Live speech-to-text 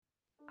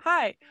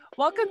Hi,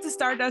 welcome to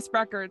Stardust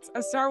Records,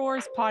 a Star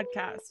Wars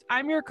podcast.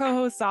 I'm your co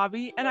host,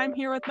 Sabi, and I'm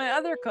here with my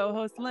other co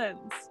host,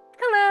 Linz.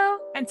 Hello.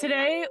 And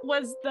today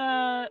was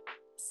the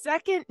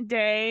second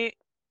day,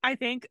 I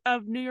think,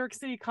 of New York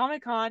City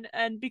Comic Con.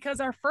 And because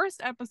our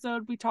first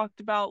episode, we talked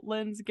about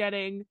Linz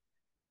getting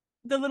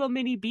the little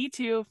mini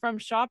B2 from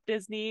Shop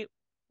Disney,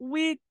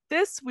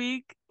 this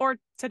week, or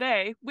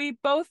today, we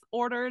both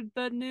ordered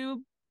the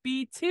new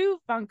B2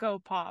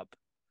 Funko Pop,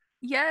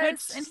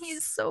 Yes, which and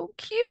he's so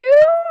cute.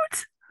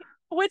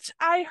 which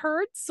I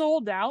heard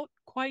sold out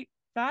quite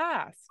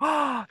fast.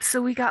 Oh,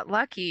 so we got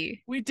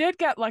lucky. We did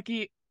get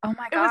lucky. Oh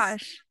my It was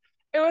gosh.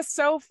 it was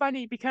so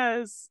funny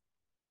because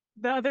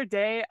the other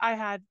day I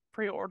had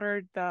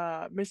pre-ordered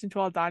the Mission to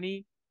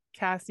Aldani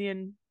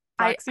Cassian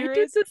I Black I did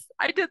series, this.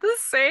 I did the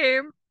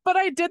same. but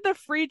I did the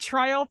free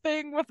trial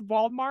thing with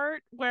Walmart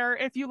where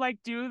if you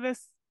do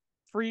this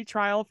free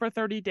trial for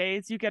 30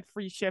 days, you get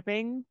free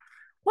shipping.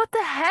 What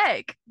the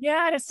heck?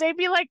 Yeah, and it saved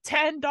me like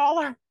 $10.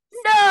 No.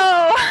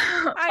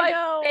 I My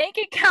know. bank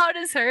account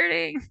is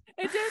hurting.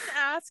 It didn't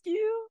ask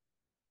you.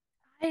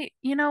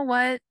 You know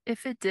what?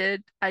 If it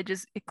did,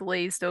 it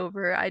glazed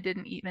over. I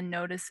didn't even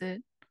notice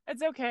it.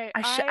 It's okay.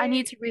 I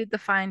need to read the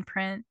fine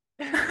print.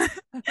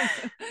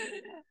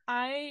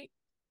 I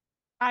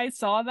I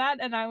saw that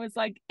and I was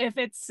like, if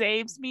it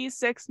saves me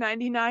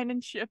 $6.99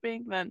 in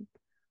shipping, then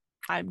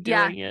I'm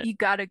Yeah, doing it. you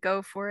gotta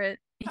go for it.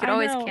 You could I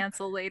always know,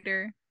 cancel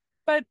later.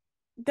 but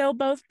they'll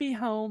both be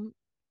home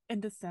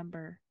in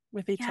December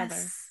with each other.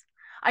 Yes,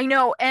 I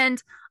know.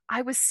 And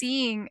I was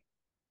seeing,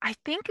 I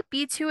think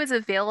B2 is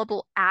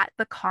available at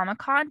the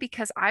Comic-Con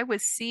because I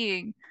was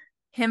seeing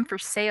him for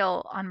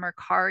sale on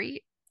Mercari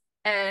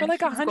For and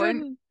like he was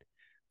going,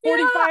 yeah, $145.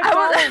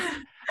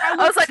 I I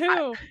was looked like,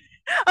 too.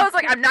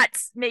 I'm not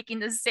making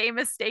the same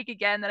mistake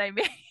again that I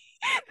made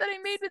that I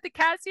made with the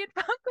Cassian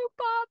Funko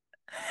Pop.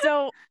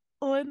 So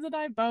Linz and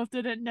I both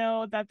didn't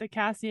know that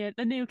the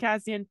new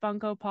Cassian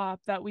Funko Pop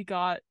that we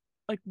got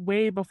like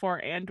way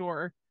before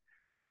Andor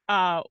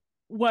uh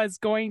was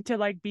going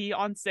to be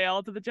on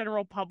sale to the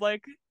general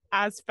public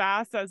as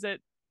fast as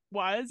it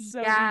was. So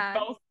we Yeah,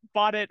 both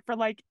bought it for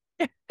like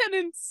an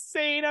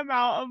insane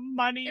amount of it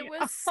money.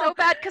 was so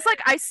bad because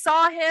like I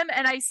saw him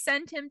and I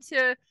sent him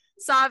to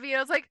Savi. I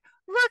was like,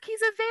 look, he's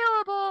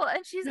available.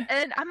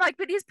 And I'm like,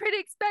 but he's pretty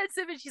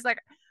expensive. And she's like,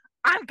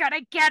 I'm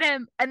gonna get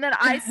him. And then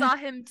I saw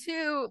him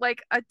too,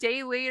 like a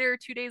day later,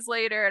 2 days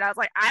later, and I was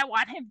like, I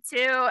want him too.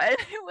 And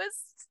it was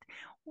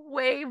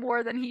way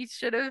more than he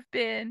should have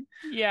been.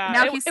 And Yeah,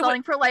 now he's it was.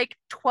 selling for like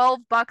 $12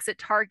 at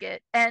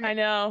Target. And I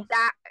know.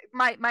 that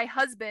my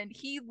husband,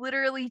 he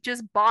literally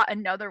just bought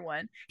another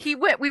one. We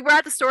were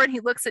at the store and he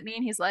looks at me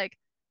and he's like,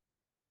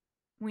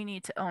 we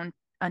need to own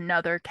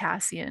another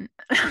Cassian.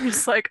 I'm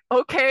just like,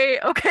 okay,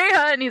 okay,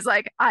 hun. And he's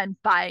like, I'm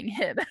buying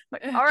him. I'm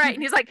like, all right.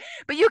 And he's like,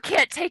 but you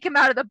can't take him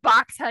out of the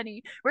box,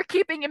 honey. We're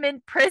keeping him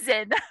in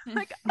prison. I'm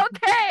like,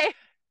 okay.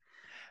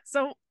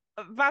 So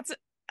that's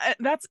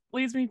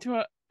leads me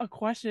to a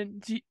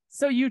question.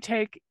 So you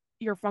take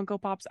your Funko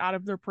Pops out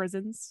of their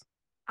prisons?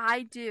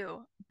 I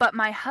do. But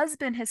my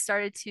husband has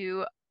started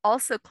to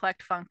also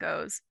collect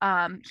Funkos.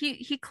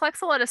 He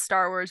collects a lot of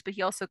Star Wars, but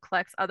he also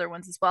collects other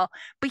ones as well.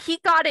 But he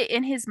got it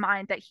in his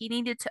mind that he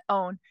needed to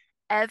own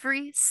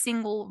every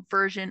single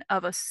version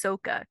of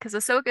Ahsoka because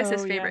Ahsoka is Oh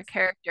his favorite yes.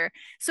 character.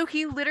 So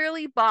he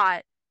literally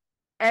bought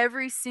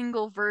every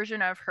single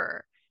version of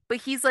her. But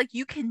he's like,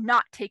 you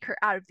cannot take her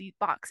out of these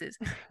boxes.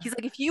 He's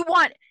like, if you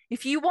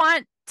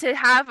want to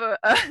have an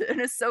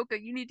Ahsoka,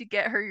 you need to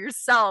get her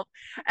yourself.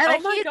 And Oh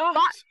my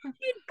gosh. he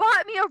had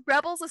bought me a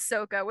Rebels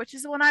Ahsoka, which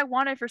is the one I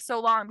wanted for so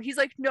long. But he's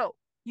like, no,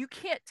 you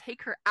can't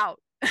take her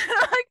out. And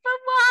I'm like,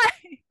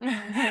 but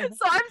why?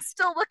 So I'm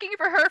still looking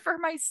for her for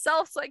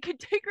myself so I can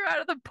take her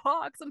out of the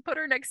box and put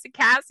her next to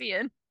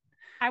Cassian.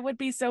 I would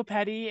be so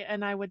petty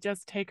and I would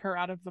just take her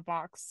out of the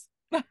box.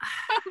 I'm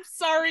I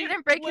sorry,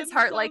 couldn't break his Linz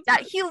heart like that.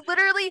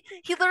 Johnson.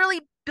 He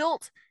literally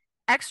built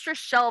extra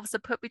shelves to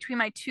put between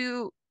my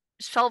two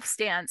shelf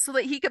stands so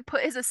that he could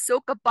put his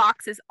Ahsoka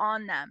boxes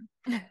on them.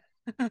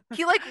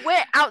 He like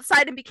went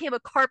outside and became a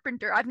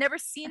carpenter. I've never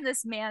seen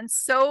this man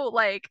so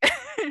like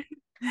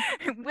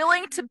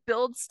willing to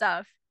build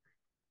stuff.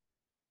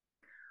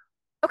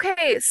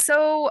 Okay,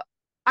 so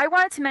I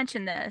wanted to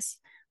mention this.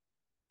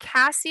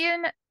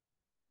 Cassian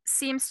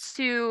seems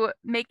to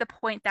make the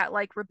point that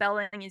like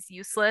rebelling is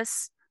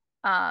useless.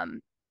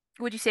 Um,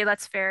 would you say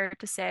that's fair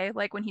to say?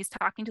 Like when he's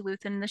talking to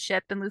Luthen in the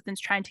ship and Luthen's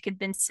trying to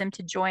convince him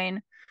to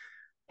join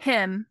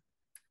him,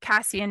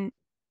 Cassian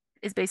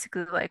is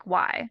basically like,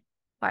 why?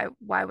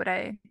 Why would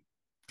I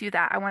do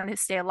that? I want to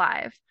stay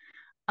alive.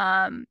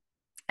 Um,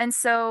 and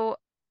so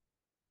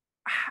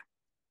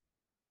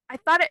I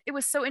thought it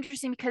was so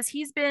interesting because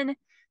he's been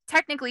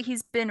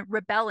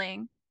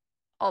rebelling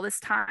all this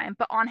time,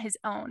 but on his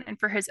own and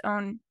for his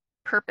own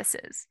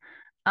purposes.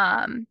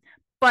 Um,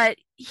 but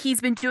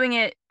he's been doing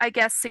it, I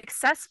guess,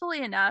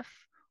 successfully enough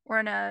or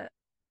in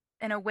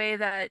a way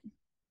that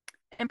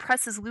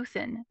impresses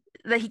Luthen,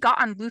 that he got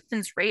on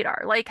Luthen's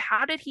radar. Like,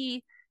 how did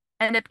he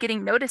end up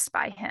getting noticed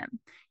by him?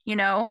 You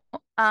know?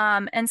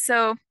 And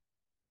so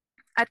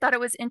I thought it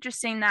was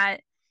interesting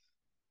that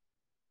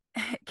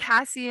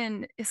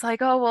Cassian is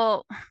like, oh,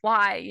 well,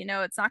 why?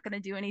 It's not going to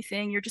do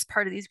anything. You're just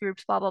part of these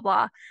groups, blah, blah,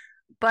 blah.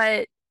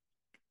 But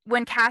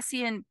when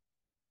Cassian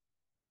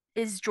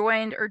is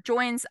joined or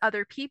joins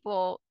other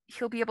people,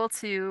 he'll be able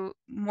to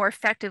more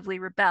effectively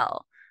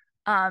rebel.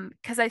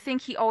 Because I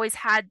think he always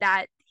had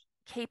that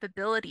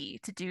capability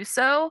to do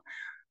so,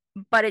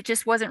 but it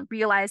just wasn't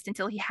realized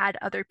until he had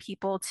other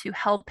people to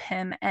help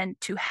him and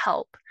to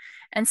help.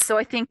 And so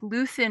I think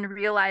Luthen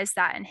realized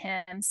that in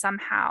him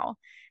somehow.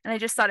 And I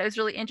just thought it was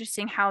really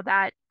interesting how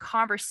that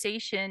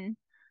conversation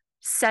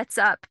sets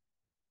up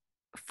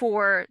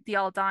for the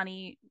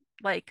Aldani,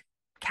 like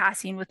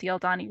Cassian with the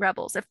Aldani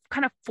rebels. It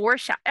kind of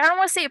foreshadows, I don't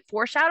want to say it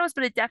foreshadows,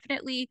 but it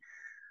definitely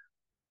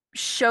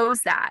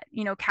shows that,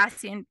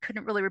 Cassian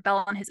couldn't really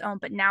rebel on his own,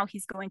 but now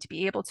he's going to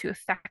be able to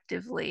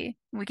effectively.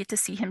 We get to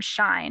see him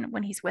shine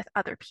when he's with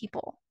other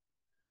people.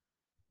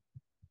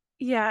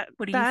 Yeah,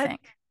 What do you that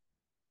think?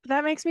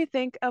 that makes me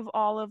think of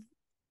all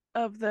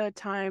of the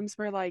times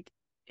where like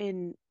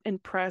in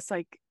press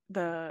like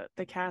the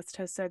cast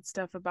has said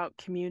stuff about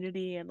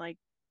community and like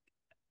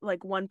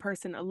one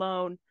person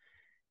alone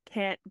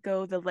can't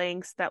go the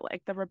lengths that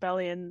like the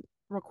rebellion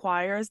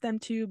requires them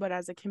to, but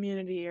as a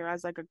community or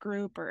as like a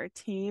group or a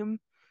team,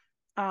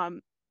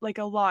 like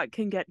a lot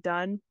can get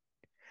done.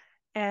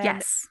 And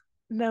Yes.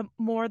 the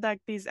more that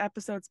these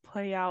episodes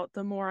play out,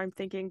 the more I'm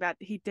thinking that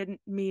he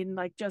didn't mean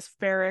like just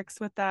Ferrex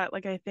with that.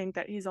 Like I think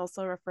that he's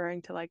also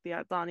referring to like the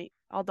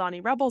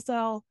Aldani rebel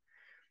cell.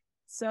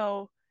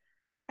 So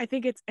I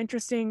think it's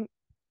interesting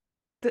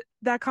that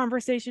that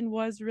conversation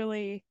was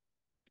really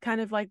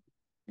kind of like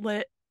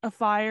lit a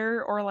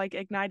fire or like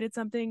ignited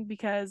something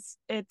because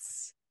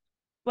it's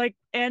like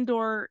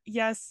Andor,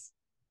 yes,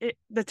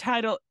 the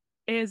title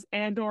is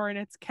Andor and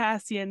it's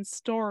Cassian's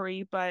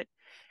story, but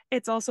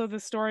it's also the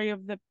story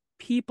of the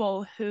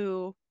people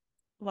who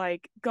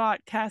like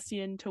got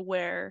Cassian to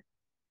where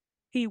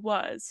he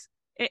was.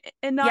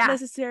 And not Yeah.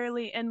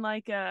 necessarily in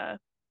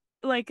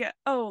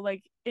oh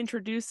like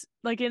introduce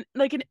like in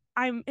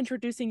I'm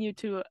introducing you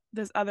to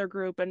this other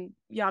group and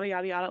yada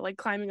yada yada like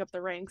climbing up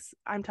the ranks.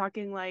 I'm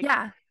talking like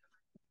Yeah.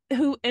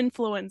 who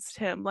influenced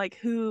him, like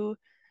who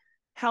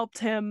helped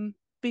him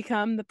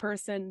become the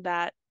person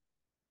that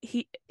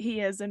he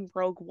is in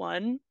Rogue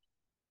One.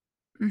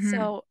 Hmm.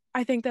 So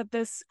I think that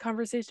this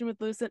conversation with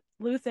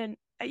Luthen,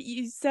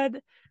 you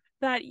said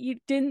that you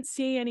didn't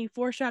see any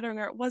foreshadowing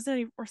or it wasn't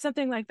any or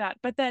something like that.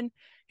 But then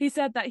he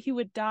said that he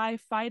would die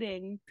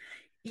fighting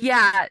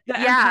Yeah. the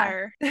Yeah.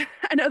 Empire.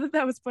 I know that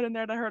that was put in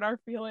there to hurt our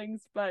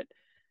feelings, but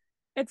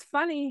it's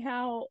funny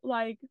how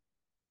like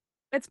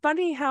it's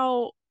funny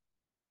how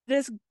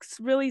this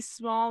really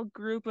small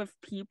group of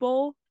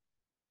people,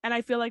 and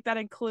I feel like that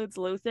includes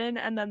Luthen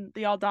and then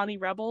the Aldani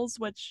rebels,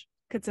 which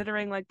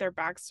considering like their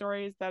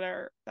backstories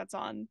that's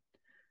on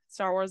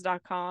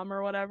StarWars.com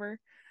or whatever.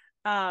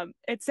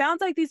 It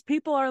sounds like these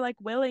people are like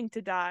willing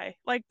to die.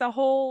 Like the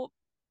whole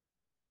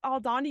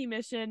Aldani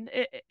mission,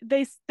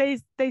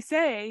 they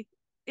say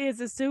is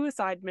a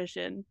suicide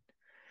mission,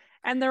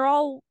 and they're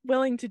all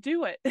willing to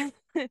do it.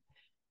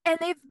 And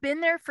they've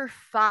been there for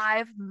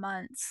 5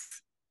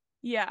 months.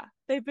 Yeah,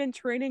 they've been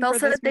training Belle for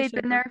said this that they'd mission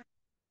been for there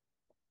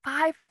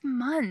 5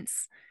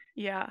 months.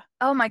 yeah,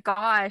 Oh my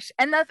gosh.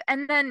 And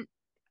then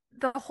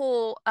the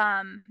whole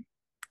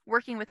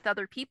working with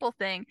other people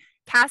thing,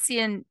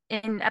 Cassian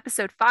in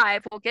episode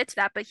 5, we'll get to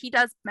that, but he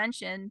does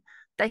mention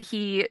that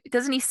he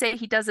doesn't he say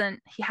he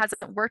hasn't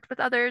worked with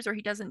others or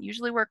he doesn't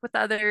usually work with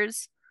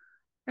others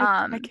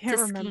I to can't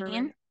remember,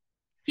 skiing. but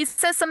He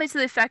says something to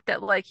the effect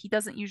that like he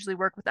doesn't usually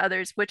work with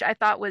others, which I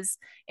thought was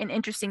an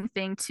interesting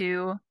thing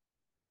to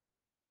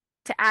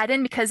add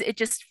in because it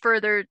just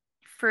further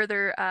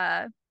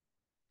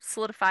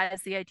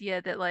solidifies the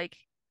idea that like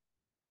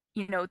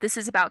this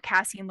is about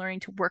Cassian learning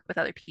to work with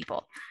other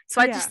people.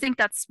 So I just yeah, think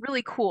that's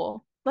really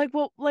cool. like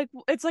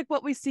it's like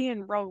what we see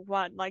in Rogue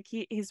One. Like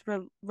he's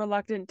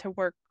reluctant to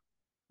work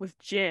with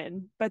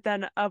Jin, but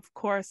then of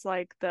course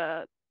like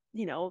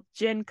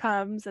Jin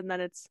comes and then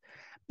it's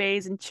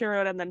Baze and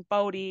Chirrut and then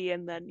Bodhi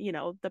and then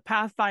the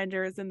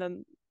Pathfinders and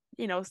then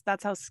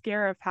that's how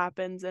Scarif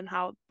happens and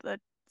how the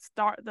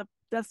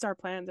Death Star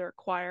plans are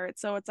acquired.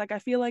 So it's like I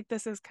feel like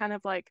this is kind of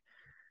like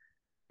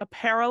a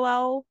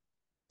parallel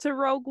to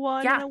Rogue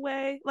One in Yeah, a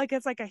way. Like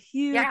it's like a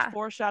huge yeah,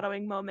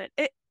 foreshadowing moment.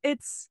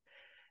 It's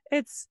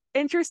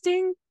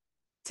interesting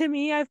to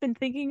me. I've been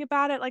thinking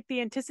about it. Like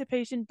the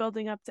anticipation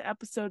building up to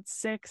episode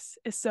 6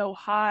 is so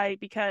high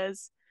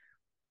because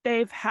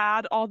they've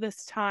had all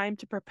this time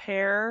to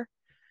prepare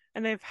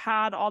and they've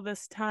had all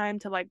this time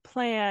to like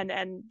plan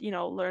and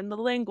learn the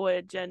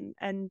language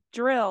and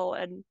drill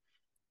and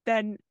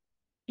then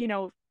you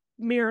know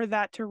mirror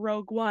that to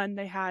Rogue One.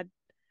 They had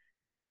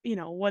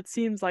what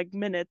seems like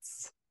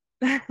minutes.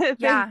 they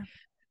yeah,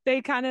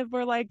 they kind of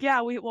were like,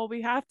 yeah,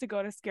 we have to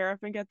go to Scarif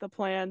and get the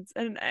plans.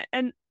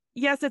 And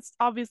yes, it's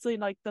obviously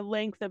like the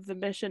length of the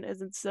mission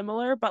isn't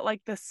similar, but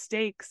like the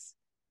stakes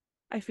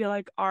I feel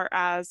like are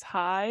as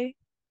high.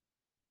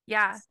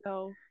 yeah,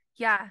 So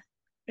yeah.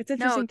 it's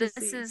No, interesting to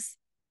this see. is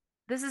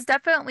this is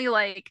definitely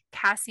like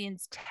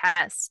Cassian's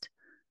test.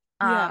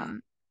 Yeah.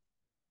 Um,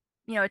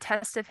 a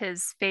test of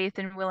his faith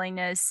and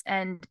willingness,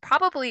 and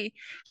probably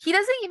he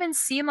doesn't even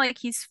seem like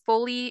he's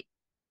fully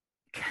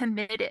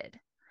committed.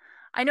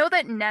 I know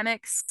that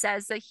Nemec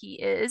says that he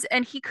is,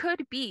 and he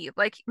could be.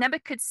 Like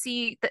Nemec could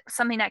see that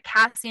something that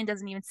Cassian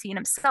doesn't even see in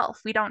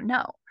himself. We don't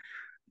know.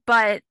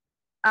 But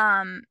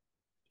um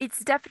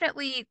it's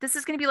definitely this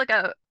is going to be like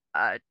a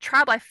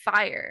trial by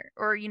fire,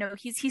 or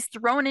he's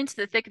thrown into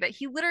the thick of it.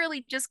 He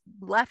literally just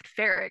left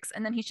Ferrix,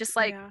 and then he's just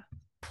like Yeah.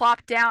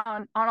 plopped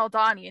down on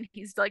Aldani, and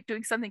he's like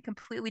doing something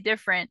completely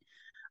different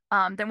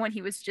than what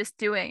he was just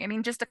doing. I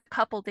mean, just a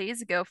couple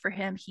days ago for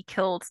him, he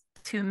killed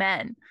two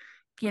men,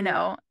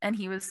 Yeah. and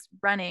he was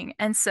running.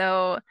 And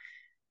so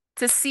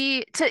to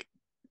see to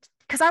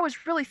because I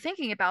was really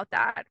thinking about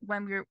that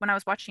when I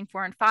was watching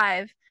 4 and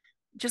 5,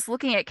 just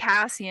looking at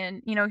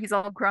Cassian, he's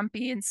all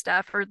grumpy and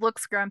stuff, or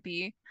looks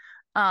grumpy.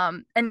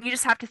 And you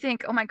just have to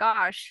think, oh my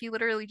gosh, he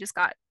literally just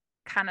got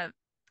kind of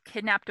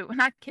kidnapped,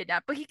 not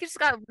kidnapped, but he just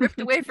got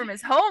ripped away from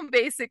his home,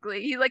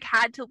 basically. He like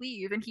had to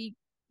leave, and he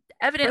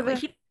For evidently the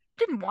he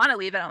didn't want to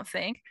leave, I don't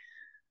think.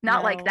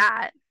 Not like No.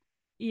 that.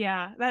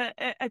 Yeah,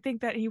 that I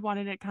think that he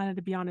wanted it kind of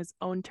to be on his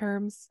own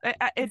terms. It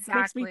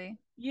makes me, Exactly.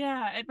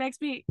 yeah, it makes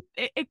me,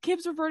 it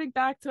keeps reverting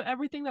back to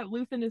everything that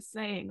Luthen is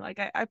saying. Like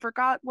I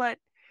forgot what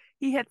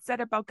he had said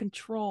about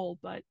control,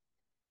 but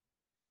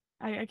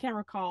I can't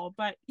recall.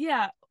 But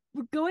yeah,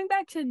 going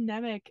back to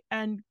Nemec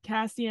and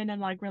Cassian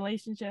and like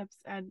relationships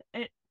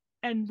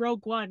and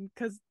Rogue One,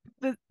 because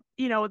the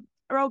you know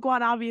Rogue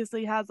One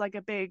obviously has like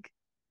a big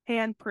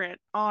handprint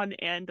on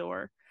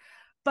Andor.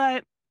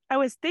 But I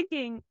was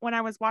thinking when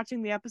I was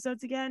watching the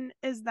episodes again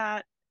is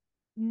that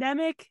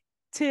Nemec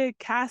to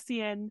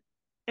Cassian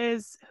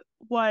is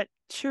what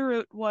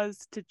Chirrut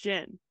was to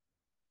Jin.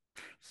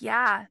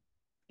 Yeah.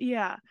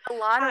 Yeah. A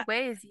lot I, of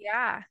ways,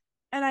 yeah.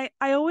 and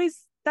I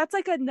always that's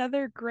like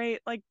another great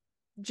like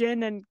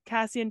Jin and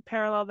Cassian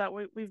parallel that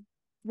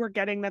we're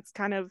getting that's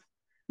kind of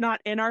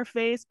not in our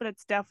face, but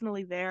it's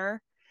definitely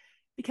there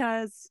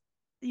because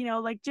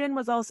like Jin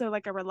was also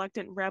like a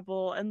reluctant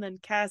rebel and then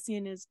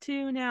Cassian is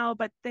too now,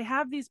 but they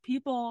have these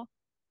people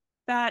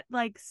that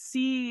like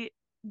see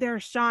their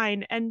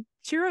shine. And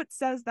Chirrut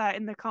says that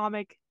in the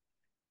comic.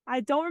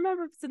 I don't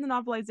remember if it's in the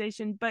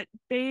novelization, but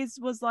Baze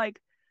was like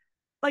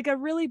a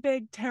really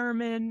big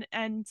Terramin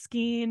and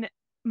Skeen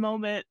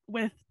moment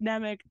with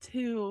Nemec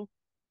too,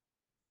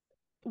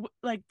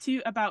 like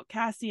to about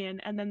Cassian,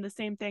 and then the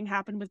same thing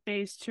happened with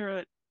Baze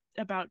Chirrut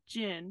about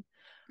Jin,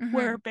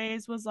 where Hmm.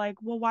 Baze was like,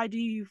 "Well, why do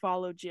you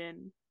follow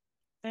Jin?"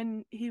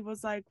 And he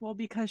was like, "Well,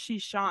 because she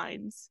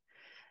shines."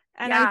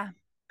 And Yeah,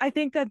 I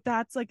think that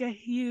that's like a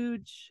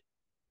huge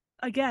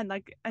again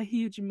like a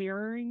huge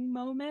mirroring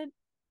moment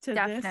to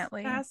this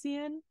definitely.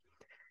 Cassian.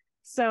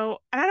 So,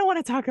 and I don't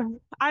want to talk.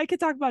 I could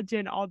talk about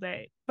Jin all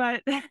day,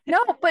 but No,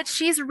 but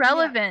she's yeah,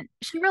 relevant.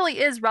 She really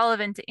is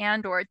relevant to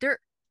Andor.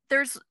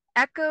 There's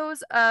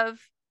echoes of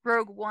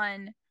Rogue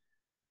One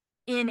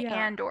in yeah,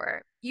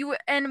 Andor.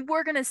 And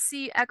we're gonna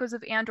see echoes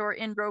of Andor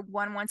in Rogue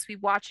One once we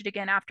watch it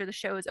again after the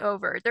show is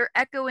over. They're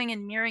echoing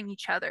and mirroring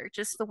each other,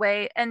 just the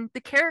way, and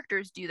the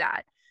characters do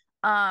that.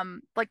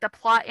 Like the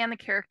plot and the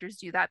characters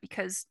do that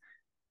because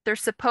they're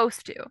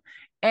supposed to.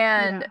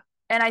 And yeah,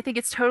 and I think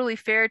it's totally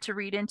fair to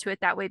read into it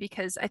that way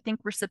because I think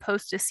we're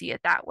supposed to see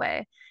it that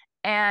way.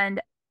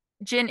 And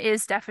Jin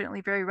is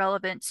definitely very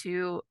relevant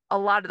to a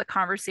lot of the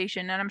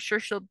conversation, and I'm sure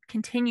she'll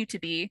continue to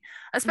be,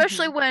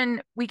 especially hmm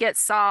when we get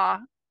Saw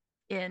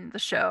in the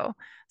show.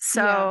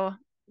 yeah. So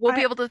we'll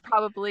be I able to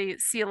probably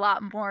see a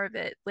lot more of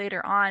it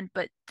later on,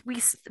 but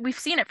we've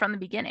seen it from the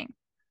beginning.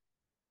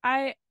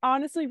 I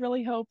honestly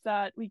really hope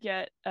that we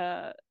get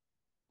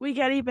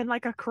even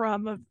like a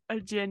crumb of a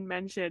Jin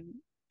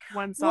mention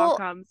when Saw Well,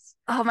 comes.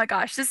 oh my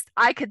gosh, just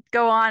I could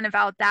go on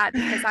about that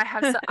because I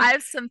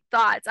have some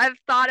thoughts. I've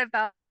thought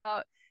about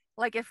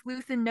like if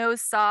Luthen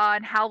knows Saw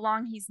and how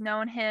long he's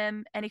known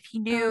him, and if he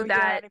Oh knew yeah,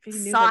 that and if he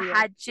knew that Saw he had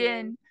had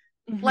Jin. Jin,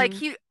 Hmm.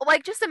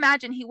 like just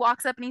imagine he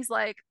walks up and he's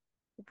like,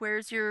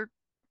 "Where's your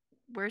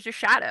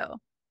shadow?"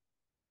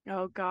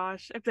 Oh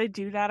gosh, if they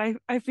do that,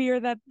 I fear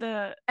that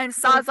And the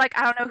Saw's like,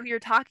 "I don't know who you're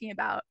talking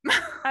about."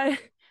 I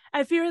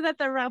I fear that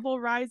the Rebel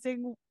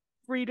Rising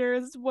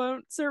readers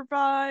won't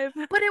survive.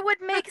 But it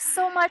would make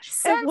so much It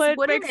sense,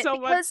 would make wouldn't it? so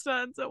much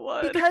sense. It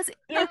would. Because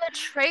in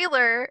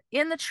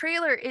the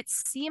trailer, it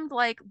seemed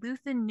like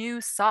Luthen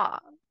knew Saw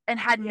and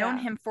had known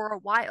Yeah. him for a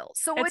while.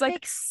 So it It's would like,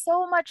 make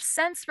so much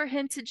sense for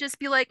him to just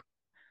be like,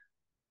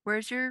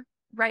 "Where's your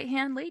right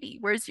hand lady?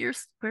 Where's your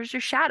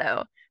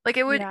shadow?" Like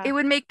it yeah.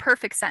 would make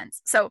perfect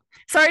sense. So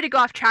sorry to go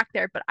off track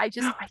there, but I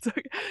just No, it's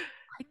okay.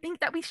 I think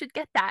that we should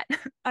get that.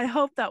 I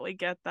hope that we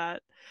get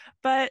that.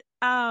 But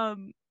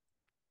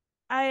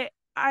I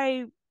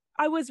I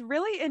I was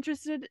really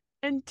interested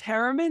in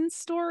Terramin's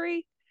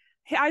story.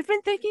 I've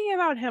been thinking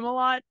about him a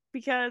lot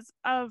because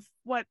of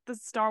what the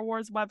Star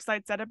Wars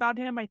website said about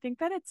him. I think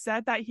that it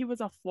said that he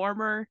was a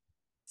former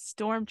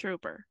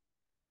stormtrooper.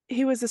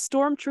 He was a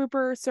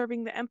stormtrooper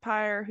serving the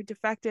Empire who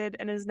defected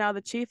and is now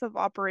the chief of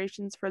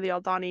operations for the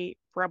Aldani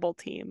rebel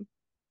team.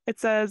 It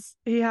says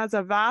he has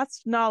a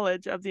vast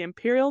knowledge of the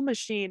Imperial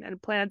machine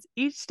and plans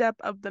each step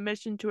of the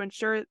mission to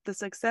ensure the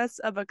success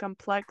of a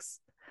complex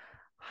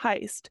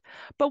heist.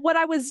 But what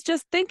I was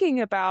just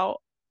thinking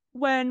about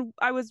when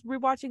I was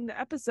rewatching the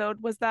episode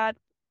was that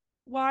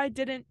why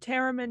didn't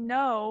Terriman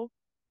know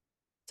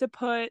to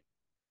put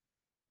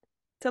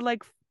to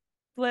like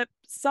flip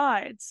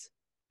sides?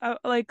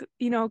 Like,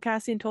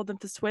 Cassian told them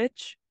to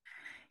switch.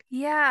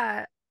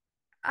 Yeah,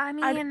 I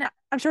I mean,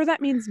 I'm sure that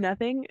means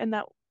nothing and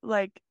that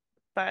like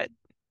but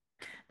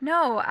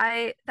no,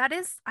 I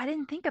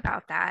didn't think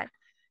about that.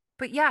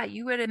 But yeah,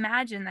 you would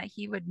imagine that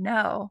he would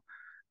know.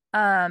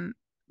 Um,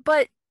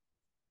 but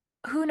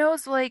who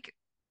knows, like,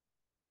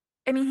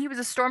 I mean, he was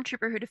a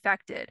stormtrooper who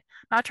defected.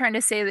 Not trying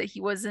to say that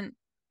he wasn't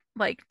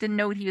like didn't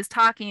know what he was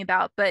talking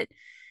about, but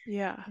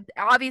yeah.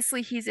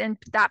 obviously he's in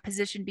that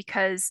position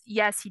because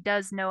yes, he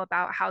does know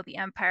about how the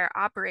Empire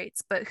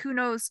operates, but who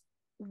knows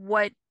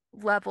what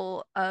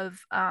level of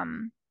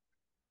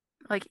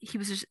like he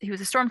was a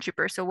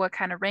stormtrooper, so what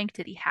kind of rank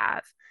did he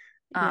have?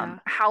 Yeah.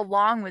 How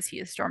long was he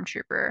a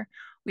stormtrooper?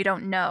 We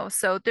don't know.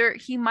 So there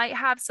he might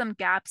have some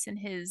gaps in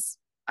his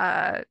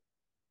uh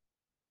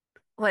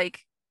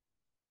like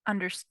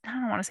under I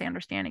don't want to say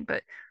understanding,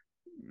 but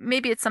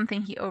maybe it's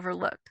something he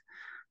overlooked,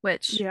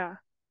 which Yeah.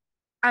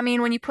 I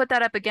mean, when you put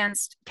that up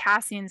against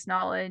Cassian's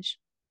knowledge,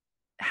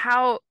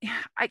 how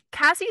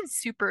Cassian's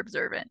super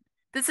observant.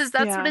 That's what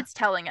Yeah. it's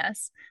telling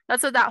us.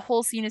 That's what that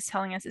whole scene is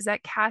telling us is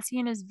that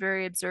Cassian is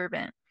very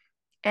observant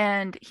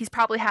and he's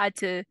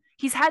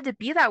had to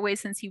be that way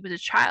since he was a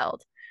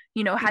child.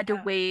 You know, had to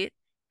Yeah. wait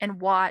and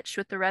watch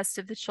with the rest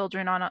of the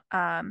children on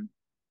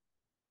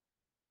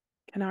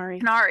Canary.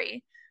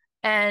 Canary.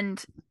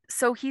 And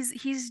so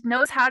he's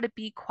knows how to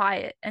be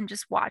quiet and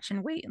just watch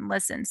and wait and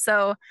listen.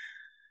 So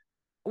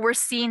we're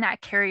seeing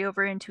that carry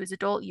over into his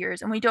adult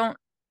years and we don't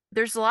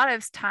there's a lot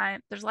of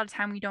time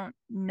we don't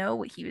know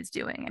what he was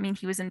doing. I mean,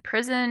 he was in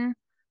prison,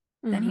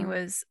 then he Mm-hmm.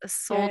 was a Yeah.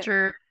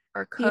 soldier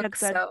or He had cook,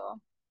 said, so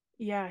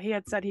yeah, he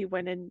had said he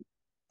went in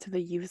to the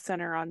youth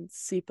center on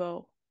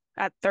Sipo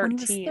at when he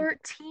was 13.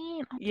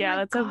 13, oh Yeah,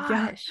 my that's a young.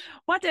 gosh.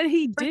 What did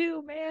he For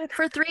do, man?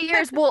 for 3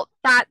 years. Well,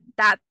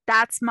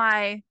 that's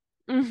my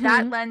that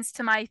Mm-hmm. lends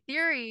to my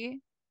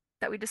theory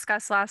that we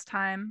discussed last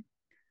time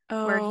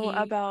where Oh, he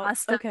about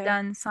must have okay.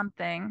 done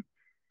something.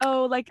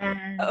 Oh, like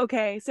And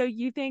okay. So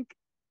you think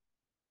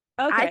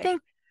I okay.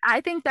 think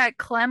I think that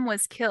Clem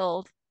was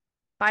killed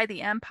by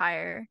the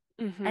Empire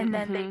Mm-hmm, and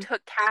then they mm-hmm.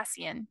 took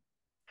Cassian.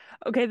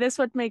 Okay, this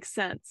would make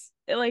sense.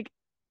 Like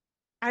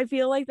I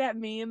feel like that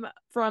meme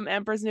from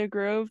Emperor's New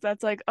Groove.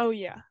 That's like, oh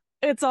yeah,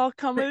 it's all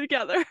coming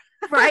together.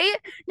 Right?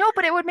 No,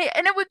 but it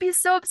would be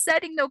so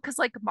upsetting though, because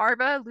like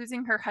Marva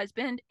losing her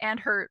husband and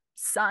her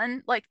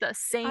son like the I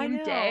same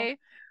know. day.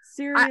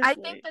 I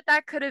think Seriously. that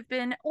that could have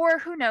been, or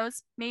who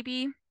knows,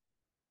 maybe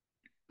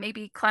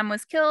Clem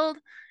was killed,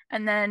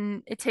 and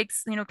then it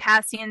takes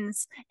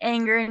Cassian's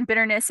anger and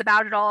bitterness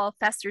about it all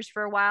festers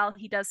for a while.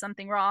 He does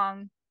something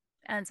wrong,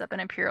 ends up in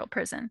Imperial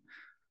prison.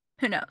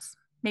 Who knows?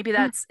 Maybe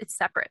it's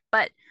separate,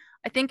 but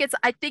I think it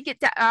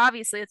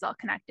obviously it's all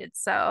connected.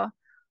 So,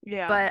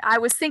 Yeah. but I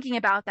was thinking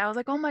about that. I was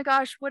like, oh my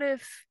gosh, what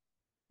if,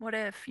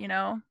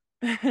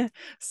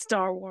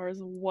 Star Wars,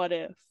 what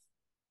if?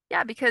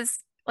 yeah, because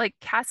like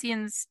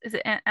Cassian's, is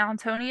it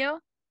Antonio?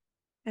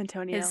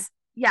 Antonio.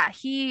 Yeah,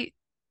 he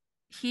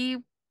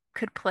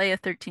could play a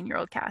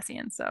 13-year-old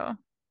Cassian, so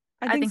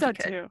I I think think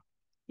he so could. too. So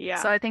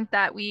Yeah. I think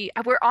that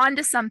we're on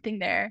to something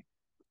there.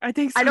 I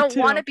think I so don't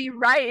want to too. be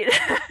right,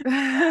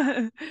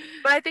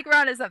 but I think we're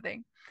on to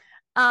something.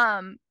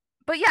 Um,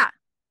 but yeah,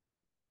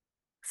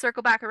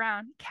 circle back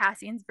around.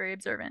 Cassian's very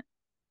observant.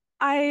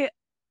 I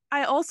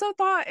I also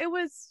thought it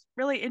was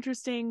really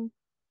interesting.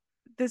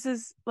 This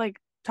is like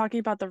talking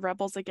about the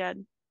rebels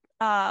again.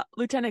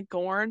 Lieutenant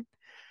Gorn,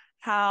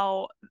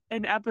 how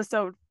in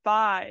episode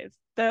 5,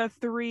 the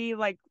three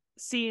like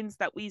scenes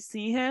that we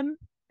see him,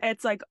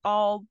 it's like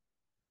all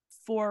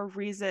for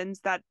reasons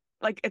that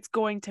like it's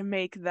going to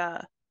make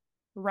the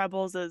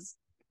rebels as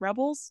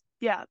rebels.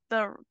 Yeah,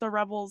 the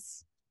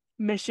rebels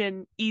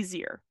mission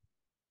easier.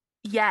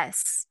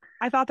 Yes.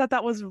 I thought that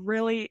that was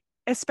really,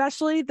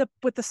 especially the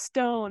with the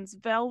stones.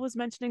 Vel was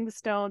mentioning the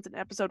stones in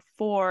episode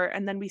 4,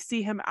 and then we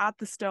see him at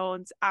the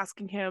stones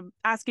asking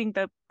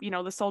the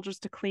soldiers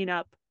to clean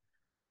up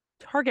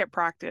target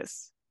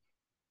practice.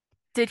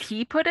 Did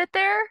he put it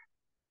there?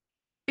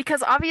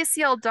 Because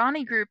obviously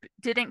Aldani Group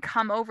didn't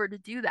come over to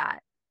do that.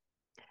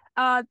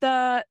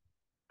 The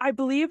I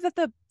believe that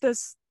the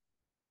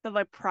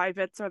like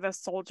privates or the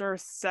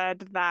soldiers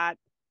said that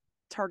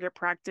target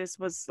practice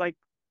was like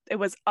it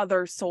was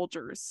other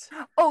soldiers.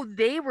 Oh,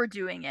 they were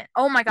doing it.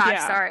 Oh my gosh,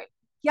 Yeah, sorry.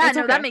 Yeah, it's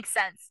no, that okay. makes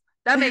sense.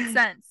 That makes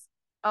sense.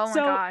 Oh my So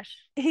gosh.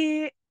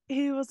 he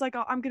was like,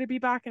 oh, I'm gonna be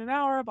back in an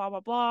hour, blah blah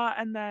blah,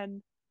 and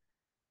then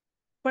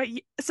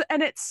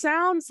and it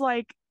sounds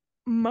like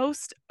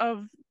most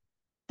of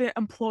the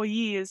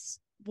employees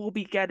will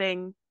be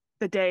getting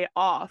the day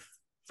off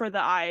for the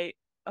Eye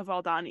of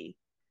Aldani.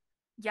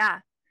 Yeah.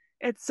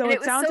 It's so And it it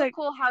was sounds so like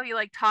cool how he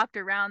like talked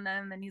around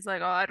them and he's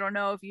like, "Oh, I don't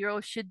know if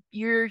you should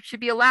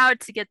be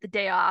allowed to get the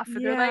day off." And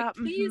they're like, yeah,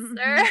 "Please, hmm.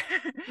 sir."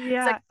 He's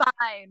Yeah. like,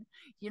 "Fine."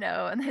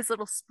 And his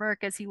little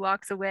smirk as he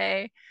walks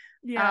away.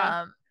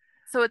 Yeah. Um,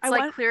 so it's I like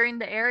want clearing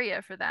the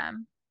area for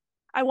them.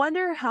 I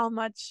wonder how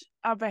much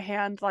of a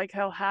hand like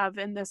he'll have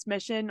in this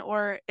mission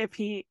or if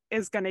he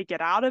is going to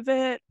get out of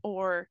it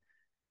or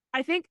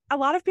I think a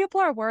lot of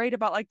people are worried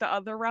about like the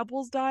other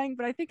rebels dying,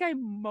 but I think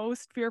I'm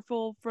most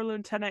fearful for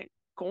Lieutenant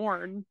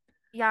Gorn.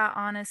 Yeah,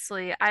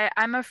 honestly,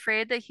 I'm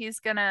afraid that he's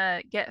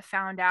gonna get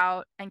found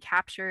out and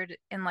captured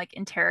and like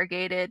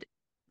interrogated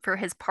for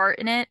his part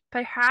in it,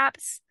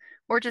 perhaps,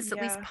 or just at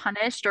least Yeah.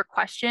 punished or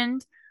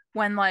questioned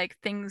when like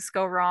things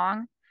go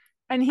wrong.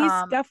 And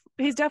Um,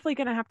 he's definitely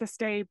going to have to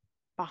stay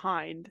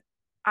behind,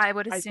 I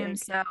would I assume think.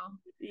 so.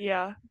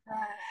 Yeah.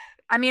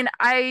 I mean,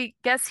 I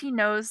guess he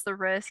knows the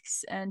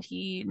risks and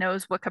he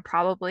knows what could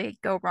probably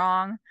go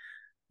wrong,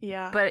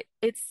 Yeah. but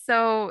it's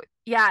so,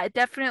 yeah, it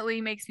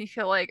definitely makes me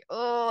feel like,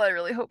 oh, I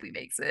really hope he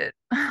makes it.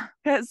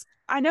 Because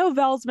I know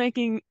Vel's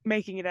making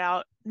it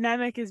out,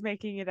 Nemec is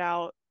making it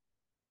out,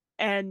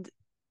 and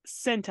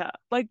Cinta.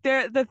 Like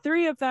they're the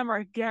three of them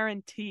are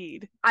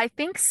guaranteed. I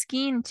think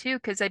Skeen too,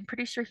 because I'm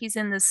pretty sure he's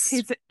in this.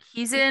 He's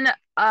He's he, in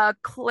a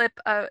clip,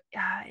 in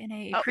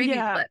a oh preview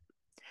yeah. clip.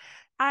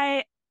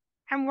 I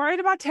I'm worried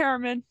about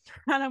Terriman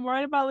and I'm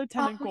worried about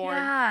Lieutenant Oh Gorn.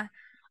 yeah,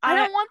 I I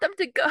don't want them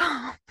to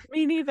go.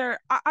 Me neither.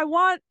 I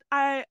want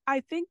I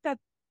think that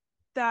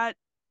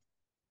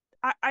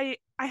I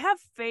have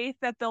faith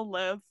that they'll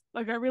live.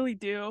 Like I really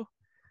do.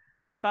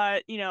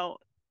 But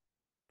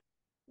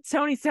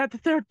Tony said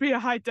that there would be a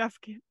high death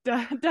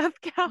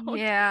count.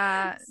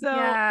 Yeah, So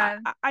yeah,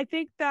 I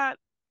think that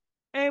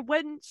it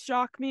wouldn't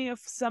shock me if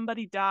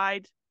somebody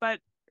died, but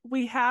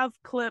we have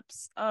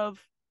clips of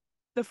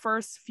the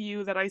first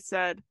few that I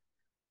said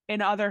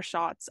in other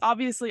shots,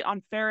 obviously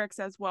on Ferrex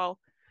as well.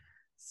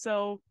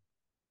 So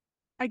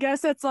I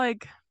guess it's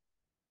like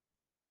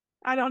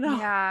I don't know.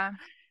 yeah.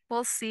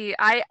 We'll see.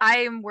 I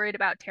am worried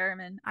about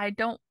Terriman. I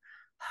don't.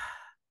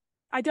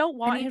 I don't I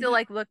want need him to to.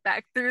 like look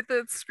back through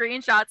the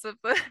screenshots of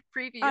the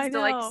I previews to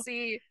like know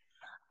see.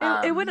 it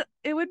Um,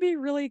 it would be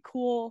really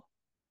cool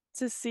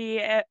to see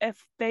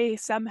if they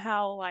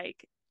somehow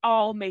like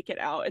all make it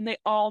out and they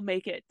all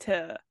make it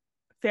to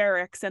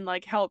Ferrex and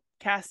like help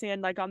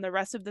Cassian like on the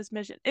rest of this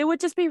mission. It would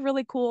just be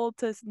really cool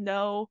to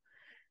know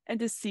and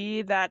to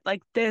see that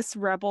like this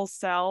rebel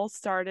cell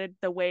started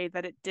the way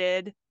that it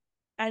did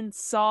and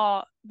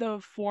saw the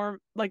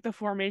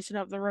formation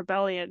of the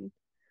rebellion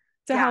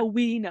to yeah, how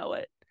we know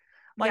it.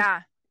 Like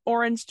yeah.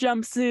 orange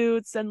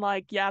jumpsuits and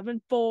like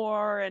Yavin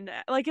 4 and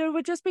like it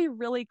would just be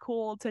really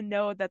cool to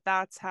know that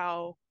that's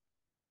how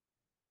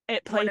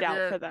it One played of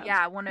out the for them.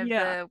 yeah, one of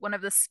Yeah. the one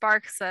of the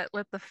sparks that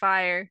lit the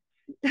fire.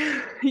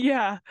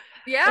 Yeah,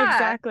 Yeah,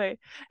 exactly.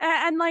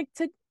 And like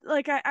to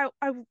like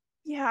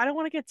yeah, I don't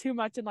want to get too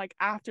much in like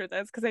after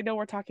this because I know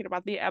we're talking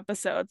about the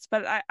episodes,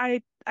 but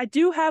I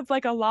do have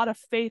like a lot of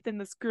faith in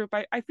this group.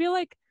 I feel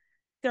like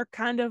they're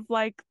kind of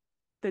like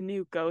the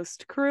new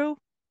Ghost crew.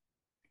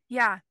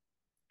 yeah.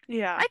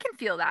 Yeah. I can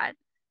feel that.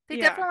 They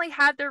Yeah. definitely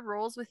have their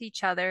roles with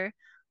each other.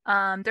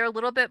 They're a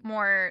little bit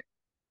more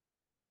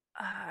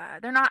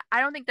they're not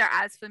I don't think they're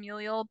as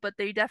familial, but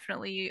they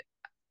definitely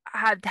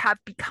have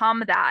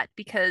become that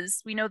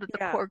because we know that the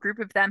Yeah. core group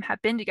of them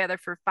have been together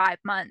for 5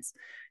 months.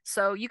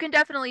 So you can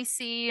definitely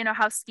see,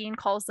 how Skeen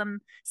calls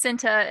them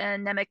Cinta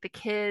and Nemec the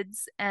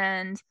kids.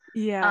 And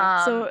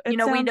Yeah. So it we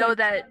sounds know like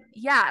that,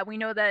 yeah, we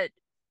know that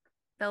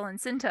Belle and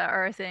Cinta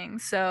are a thing.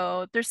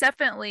 So there's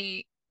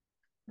definitely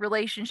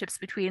relationships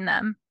between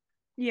them.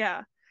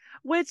 yeah.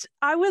 Which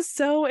I was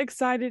so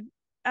excited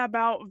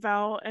about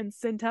Val and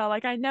Cinta.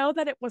 Like I know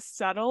that it was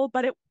subtle,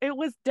 but it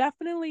was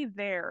definitely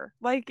there.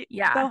 Like the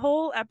Yeah.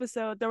 whole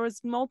episode, there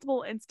was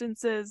multiple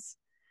instances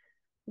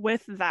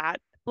with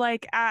that.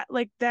 Like at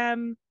like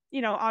them,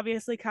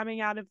 obviously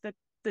coming out of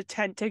the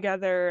tent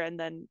together and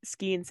then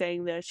Skeen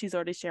saying that she's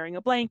already sharing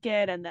a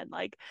blanket and then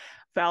like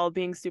Val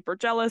being super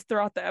jealous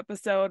throughout the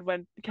episode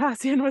when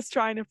Cassian was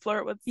trying to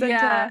flirt with Cinta.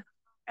 Yeah.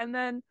 And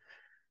then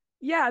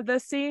yeah, the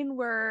scene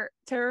where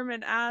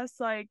Terriman asks,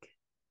 like,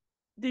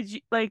 did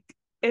you like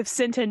if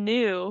Cinta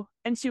knew?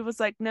 And she was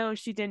like, no,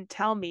 she didn't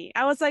tell me.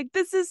 I was like,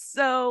 this is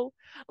so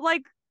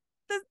like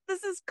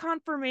this is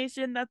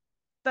confirmation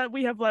that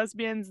we have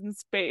lesbians in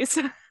space.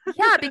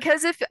 Yeah,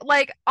 because if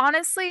like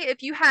honestly, if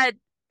it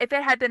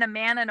had been a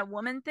man and a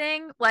woman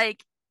thing,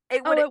 like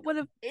it Oh, would it would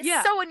have it's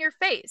yeah. so in your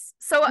face.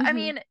 So I Hmm.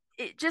 mean,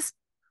 it just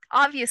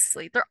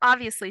obviously they're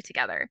obviously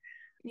together.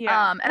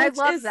 Yeah. And I Which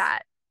love is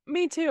that.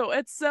 me too.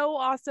 It's so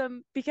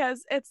awesome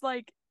because it's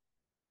like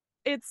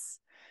it's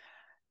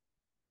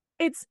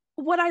it's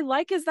what I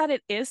like is that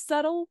it is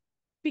subtle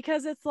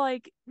because it's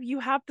like you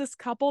have this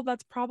couple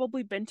that's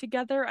probably been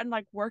together and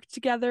like worked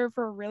together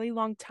for a really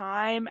long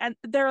time and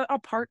they're a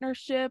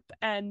partnership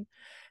and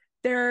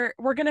we're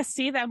going to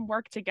see them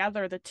work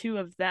together, the two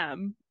of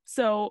them.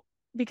 So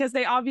because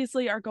they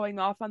obviously are going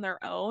off on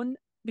their own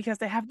because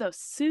they have those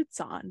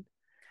suits on.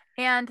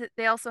 And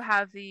they also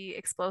have the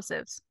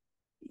explosives.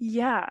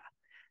 Yeah.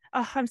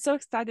 I'm so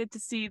excited to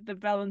see the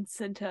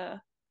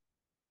Valencinta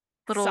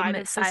Little side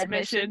of this side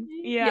mission. mission.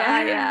 Yeah,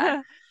 yeah.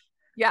 Yeah.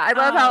 Yeah, I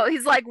love how um,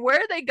 he's like, where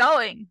are they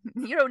going?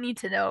 You don't need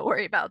to know.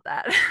 Worry about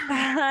that.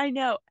 I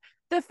know.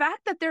 The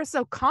fact that they're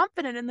so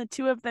confident in the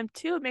two of them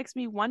too makes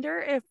me wonder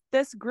if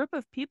this group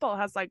of people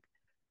has like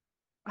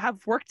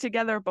have worked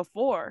together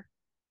before.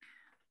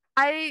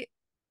 I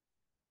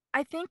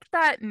I think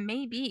that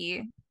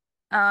maybe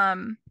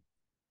um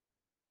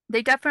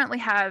they definitely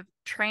have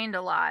trained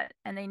a lot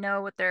and they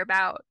know what they're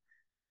about.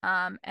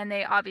 And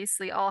they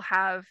obviously all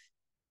have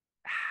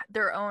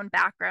their own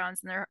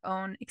backgrounds and their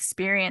own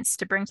experience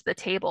to bring to the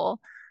table.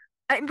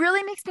 It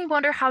really makes me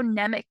wonder how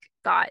Nemec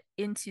got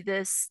into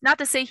this. Not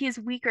to say he's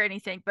weak or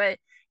anything, but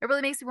it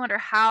really makes me wonder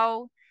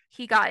how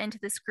he got into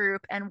this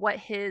group and what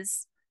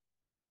his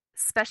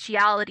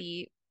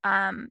speciality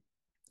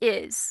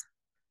is.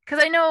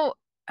 Because I know,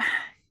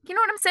 you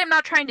know what I'm saying? I'm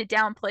not trying to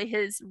downplay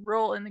his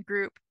role in the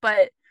group,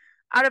 but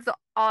out of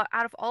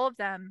all of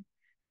them,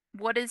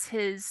 what is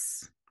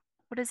his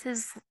what is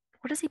his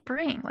what does he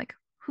bring? Like,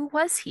 who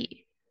was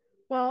he?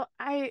 Well,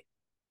 I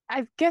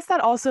guess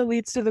that also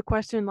leads to the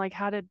question like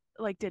how did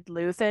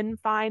Luthen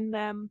find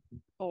them,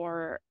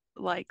 or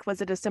like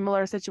was it a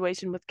similar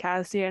situation with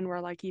Cassian where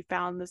like he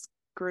found this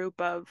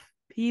group of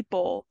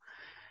people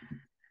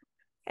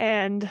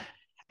and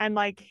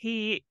like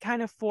he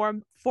kind of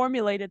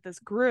formulated this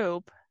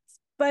group.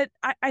 But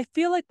I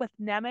feel like with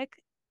Nemec,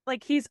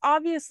 like he's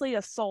obviously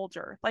a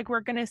soldier. Like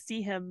we're gonna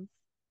see him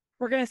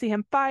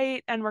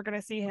fight and we're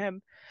gonna see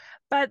him.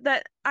 But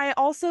that I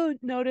also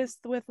noticed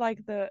with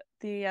like the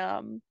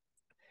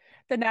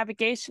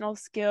navigational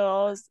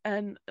skills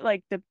and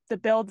like the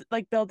build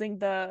like building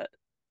the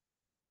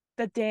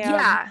dam.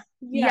 Yeah.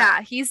 Yeah.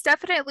 Yeah, he's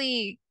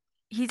definitely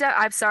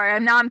I'm sorry.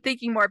 I'm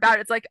thinking more about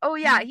it. It's like, oh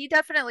yeah, he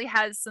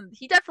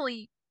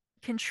definitely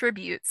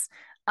contributes.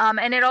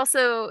 And it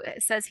also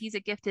says he's a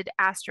gifted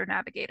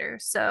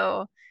astronavigator.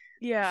 So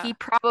he Yeah.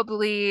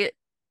 probably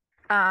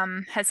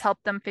has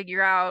helped them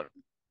figure out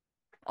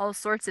all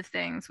sorts of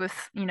things with,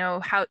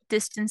 how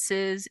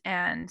distances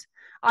and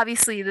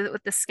obviously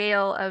with the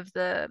scale of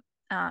the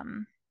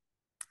um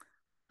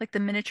like the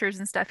miniatures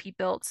and stuff he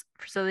built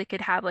so they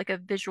could have like a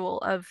visual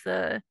of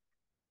the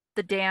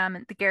dam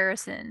and the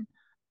garrison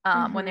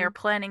when they were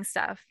Hmm. planning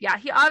stuff. Yeah,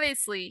 he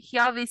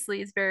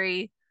obviously is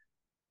very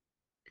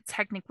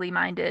technically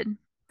minded.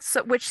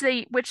 So which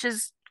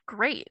is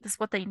great. That's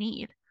what they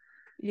need.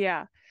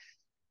 Yeah.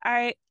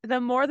 I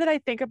the more that I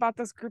think about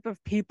this group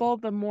of people,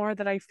 the more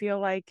that I feel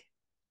like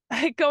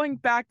going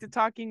back to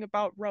talking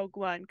about Rogue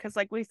One, because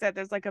like we said,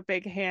 there's like a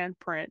big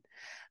handprint.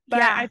 But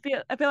Yeah.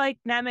 I feel like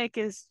Namek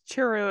is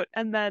Chirrut,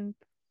 and then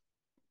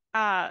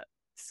uh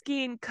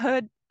Skeen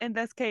could in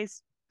this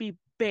case be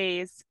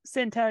Baze,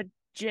 Cinta,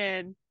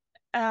 Jin,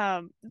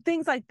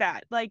 things like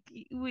that.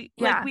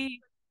 Yeah.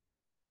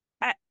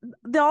 I,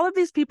 all of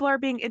these people are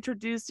being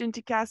introduced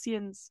into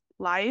Cassian's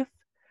life.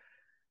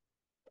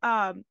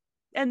 Um,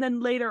 and then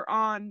later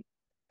on,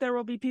 there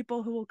will be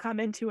people who will come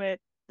into it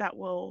that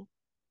will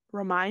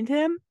remind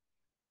him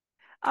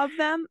of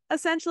them.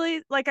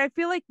 Essentially, like I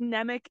feel like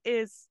Nemec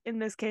is in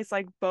this case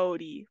like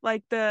Bodhi,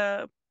 like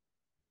the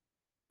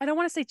I don't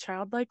want to say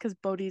childlike because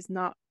Bodhi's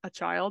not a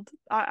child.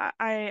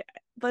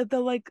 The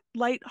like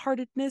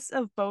lightheartedness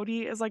of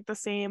Bodhi is like the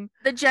same.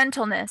 The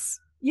gentleness.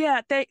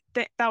 Yeah, that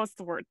was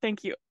the word.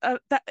 Thank you.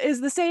 That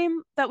is the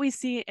same that we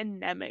see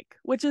in Nemec,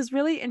 which is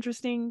really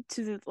interesting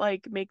to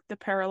like make the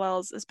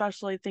parallels,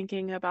 especially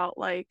thinking about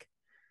like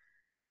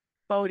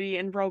Bodhi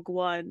and Rogue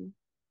One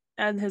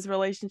and his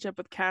relationship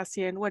with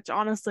Cassian, which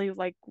honestly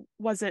like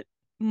wasn't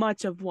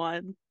much of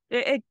one.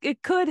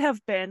 It could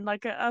have been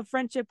like a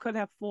friendship could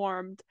have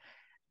formed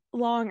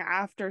long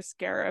after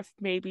Scarif,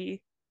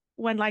 maybe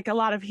when like a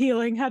lot of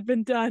healing had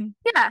been done.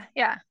 Yeah,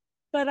 yeah.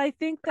 But I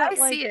think I that see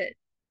like it.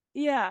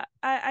 yeah,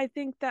 I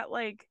think that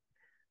like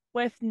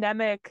with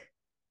Nemec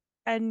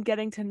and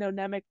getting to know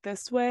Nemec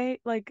this way,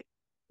 like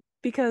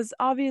because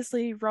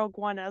obviously Rogue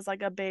One has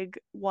like a big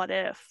what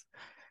if,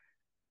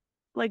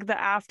 like the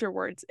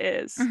afterwards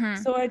is. Hmm.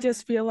 So I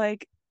just feel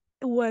like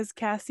was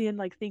Cassian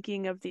like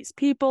thinking of these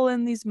people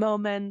in these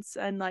moments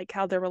and like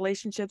how their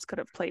relationships could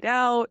have played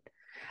out.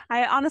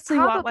 I honestly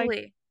want like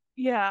Probably.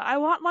 yeah, I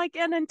want like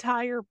an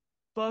entire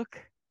book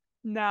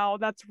now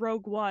that's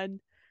Rogue One,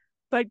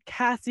 but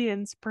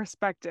Cassian's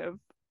perspective.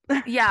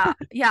 Yeah,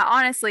 yeah,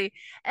 honestly.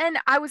 And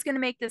I was going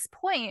to make this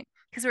point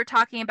because we are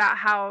talking about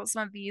how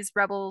some of these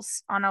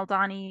rebels on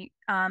Eldani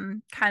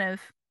kind of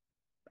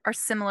are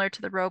similar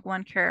to the Rogue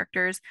One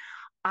characters.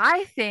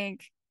 I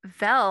think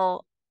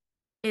Vel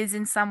is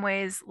in some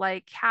ways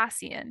like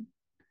Cassian.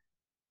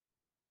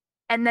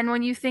 And then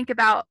when you think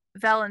about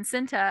Vel and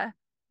Cinta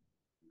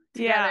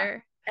Yeah.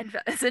 together, and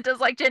Cinta's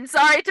like Jin,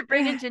 sorry to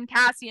bring in Jin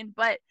Cassian,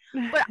 but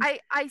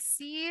I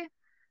see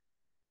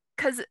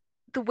because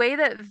the way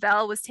that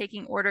Vel was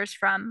taking orders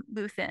from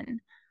Luthen,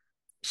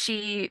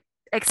 she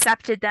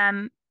accepted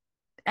them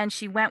and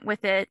she went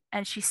with it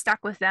and she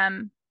stuck with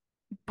them.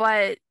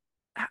 But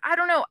I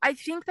don't know.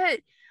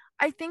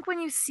 I think when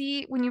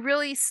you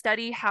really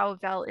study how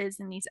Vel is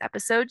in these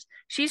episodes,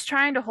 she's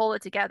trying to hold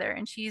it together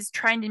and she's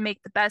trying to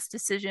make the best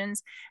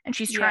decisions and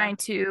she's Yeah. trying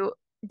to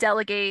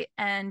delegate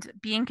and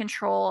be in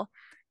control.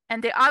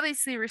 And they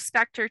obviously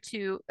respect her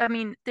too. I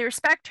mean, they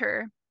respect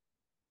her,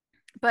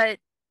 but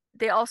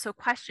they also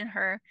question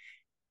her.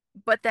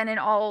 But then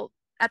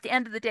at the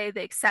end of the day,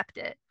 they accept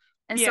it.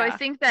 And so I Yeah.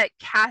 think that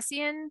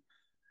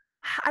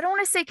I don't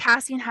want to say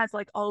Cassian has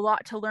like a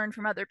lot to learn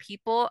from other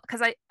people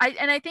because I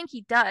think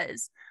he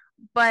does,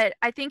 but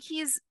I think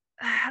he's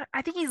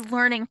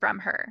learning from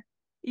her.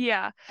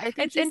 Yeah. I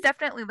think It's he's in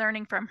definitely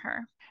learning from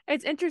her.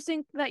 it's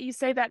interesting that you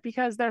say that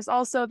because there's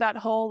also that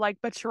whole like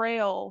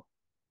betrayal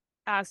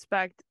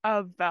aspect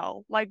of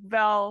Vel. Like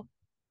Vel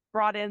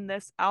brought in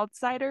this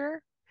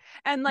outsider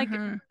and like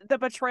Hmm. the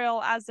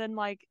betrayal as in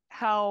like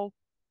how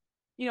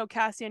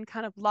Cassian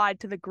kind of lied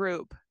to the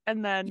group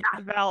and then Yeah.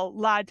 Vel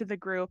lied to the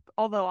group,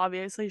 although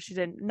obviously she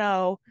didn't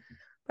know,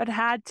 but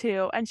had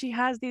to. And she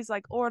has these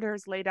like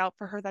orders laid out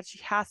for her that she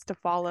has to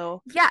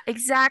follow. Yeah,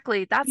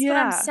 exactly. That's what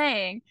I'm Yeah.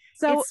 saying.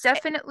 So It's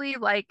definitely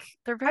like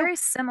they're I very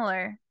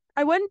similar.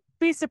 I wouldn't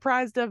be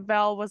surprised if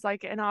Vel was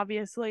like an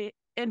obviously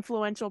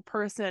influential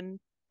person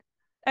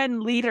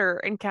and leader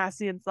in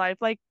Cassian's life.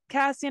 Like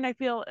Cassian, I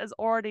feel, is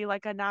already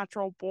like a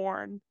natural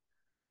born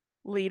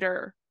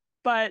leader.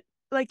 But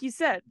like you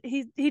said,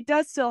 he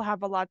does still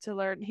have a lot to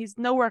learn. He's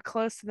nowhere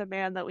close to the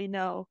man that we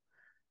know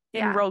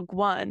in Yeah. Rogue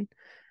One.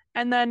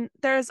 And then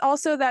there's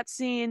also that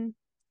scene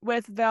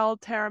with Vel,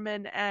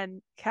 Terramin,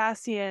 and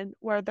Cassian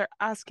where they're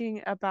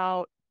asking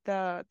about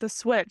the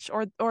switch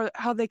or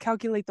how they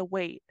calculate the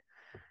weight.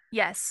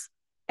 Yes.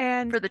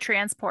 And For the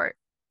transport.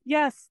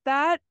 yes,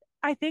 that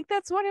I think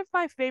that's one of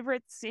my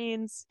favorite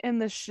scenes in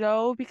the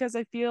show because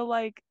I feel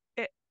like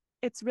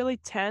it's really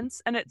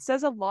tense and it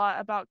says a lot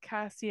about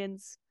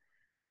Cassian's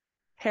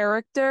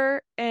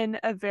character in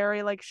a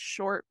very like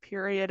short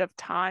period of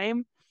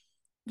time.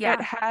 It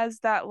Yeah. has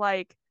that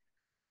like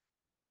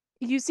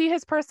you see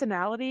his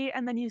personality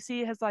and then you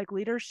see his like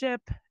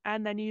leadership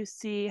and then you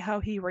see how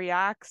he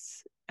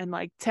reacts in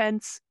like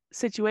tense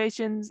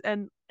situations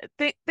and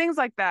things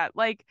like that.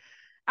 Like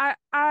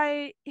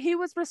I he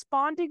was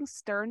responding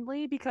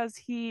sternly because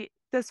he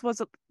this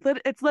was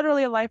it's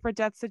literally a life or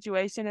death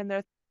situation and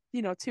they're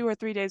 2 or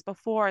 3 days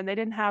before and they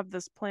didn't have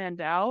this planned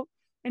out.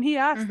 And he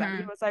asked them,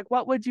 he Hmm. was like,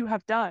 what would you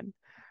have done?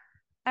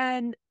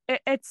 And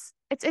it's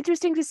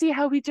interesting to see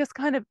how he just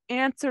kind of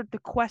answered the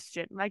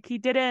question. Like he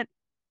didn't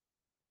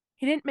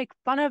make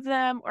fun of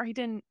them or he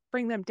didn't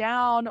bring them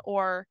down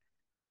or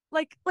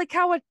like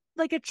how a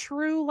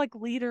true like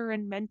leader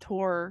and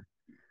mentor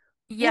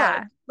would.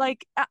 Yeah.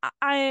 Like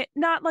I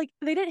not like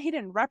they didn't he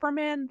didn't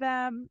reprimand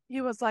them.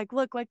 He was like,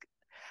 look, like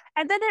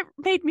and then it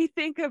made me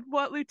think of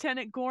what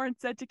Lieutenant Gorn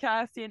said to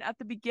Cassian at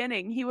the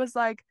beginning. He was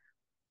like,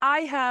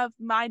 I have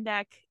my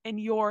neck in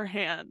your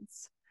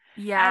hands.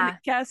 And Yeah.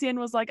 Cassian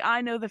was like,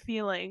 I know the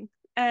feeling.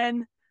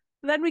 And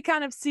then we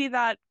kind of see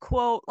that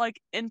quote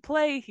like in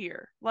play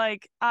here.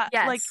 Like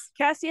Yes.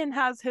 Cassian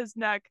has his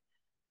neck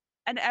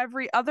and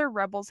every other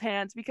rebel's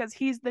hands because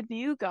he's the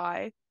new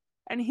guy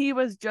and he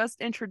was just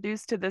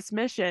introduced to this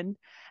mission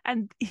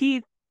and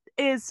he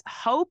is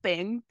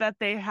hoping that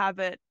they have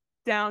it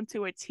down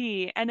to a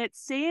T and it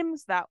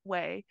seems that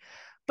way.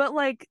 But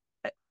like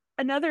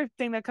another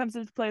thing that comes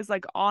into play is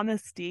like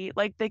honesty.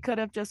 Like they could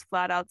have just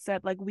flat out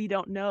said like we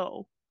don't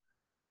know.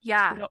 We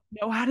Yeah. don't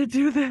know how to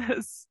do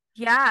this.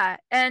 Yeah.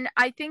 And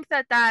I think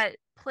that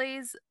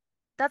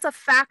that's a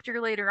factor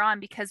later on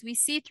because we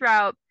see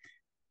throughout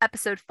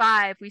episode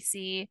 5, we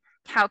see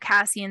how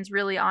Cassian's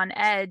really on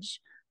edge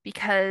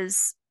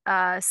because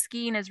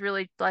Skeen is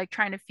really like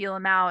trying to feel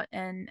him out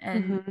and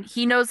Mm-hmm.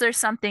 he knows there's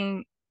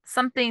something's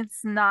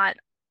not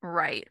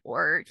right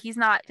or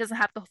doesn't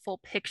have the full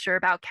picture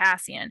about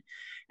Cassian.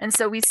 And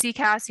so we see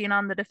Cassian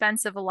on the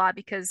defensive a lot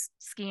because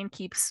Skeen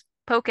keeps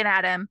poking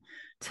at him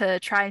to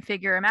try and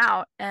figure him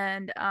out.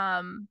 And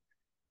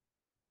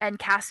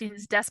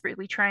Cassian's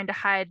desperately trying to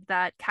hide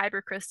that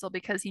kyber crystal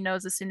because he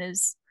knows as soon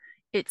as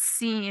it's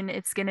seen,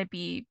 it's going to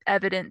be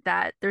evident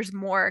that there's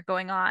more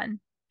going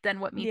on than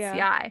what meets the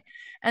Yeah. eye.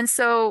 And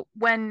so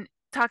when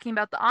talking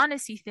about the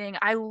honesty thing,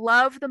 I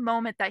love the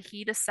moment that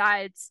he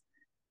decides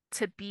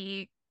to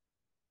be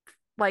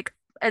like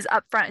as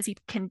upfront as he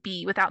can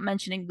be without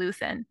mentioning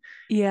Luthen.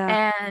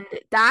 Yeah. And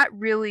that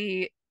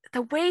really,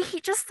 the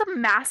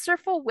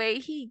masterful way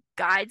he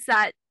guides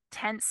that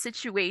tense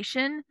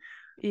situation,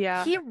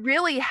 Yeah. he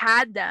really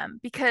had them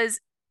because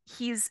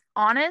he's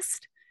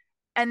honest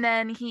and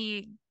then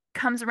he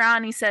comes around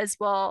and he says,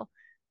 well,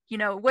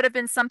 it would have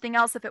been something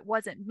else if it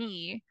wasn't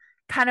me,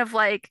 kind of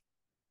like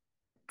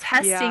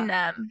testing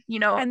Yeah. them,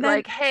 And then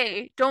like,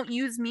 hey, don't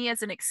use me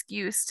as an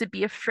excuse to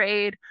be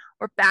afraid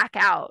or back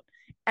out.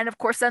 And of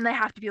course, then they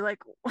have to be like,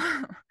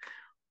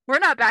 we're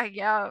not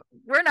backing out.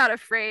 We're not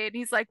afraid. And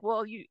he's like,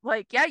 well, you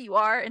like, yeah, you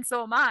are. And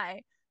so am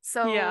I.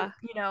 So, yeah.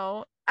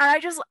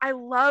 and I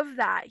love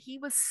that. He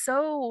was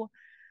so,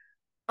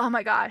 oh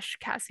my gosh,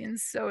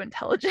 Cassian's so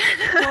intelligent.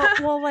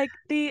 Well, like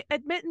the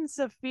admittance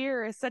of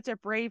fear is such a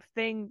brave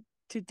thing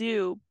to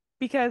do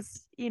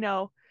because,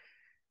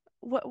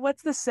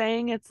 what's the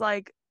saying? It's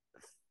like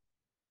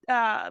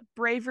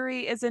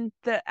bravery isn't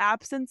the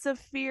absence of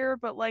fear,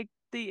 but like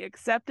the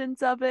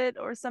acceptance of it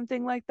or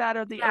something like that,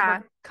 or the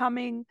Yeah.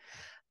 overcoming.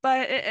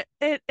 But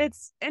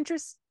it's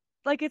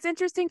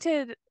interesting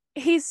to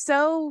he's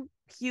so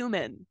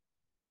human.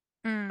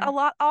 A Mm.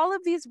 lot all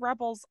of these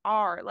rebels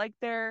are like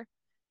they're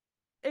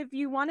if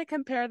you want to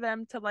compare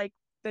them to like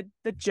the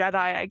Jedi,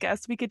 I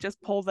guess we could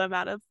just pull them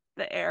out of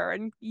the air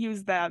and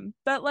use them.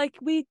 But like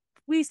we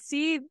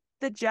see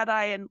the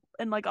Jedi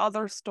in like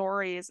other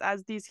stories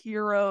as these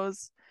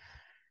heroes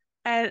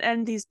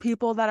and these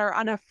people that are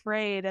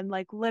unafraid and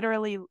like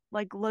literally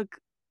like look,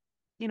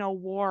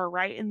 war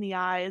right in the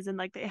eyes, and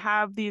like they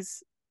have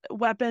these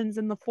weapons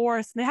in the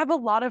force and they have a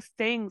lot of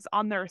things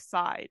on their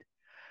side.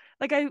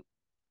 Like I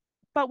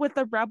but with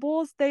the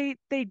rebels, they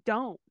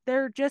don't.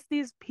 They're just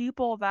these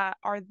people that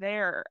are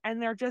there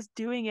and they're just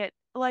doing it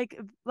like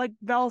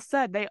Vel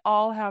said, they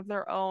all have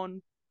their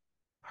own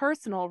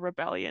personal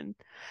rebellion.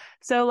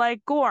 So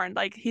like Gorn,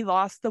 like he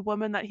lost the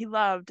woman that he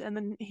loved, and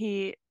then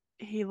he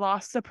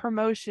lost the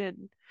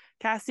promotion.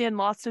 Cassian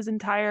lost his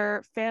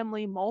entire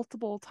family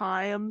multiple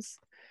times.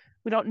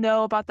 We don't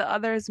know about the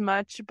others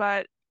much,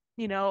 but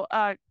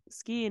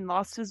Skeen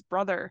lost his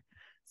brother.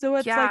 So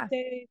it's like Yeah.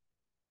 they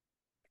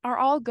are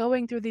all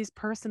going through these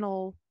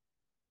personal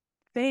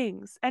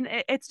things, and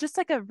it's just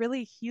like a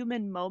really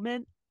human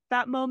moment.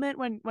 That moment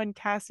when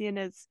Cassian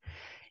is,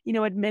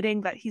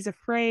 admitting that he's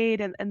afraid,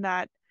 and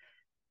that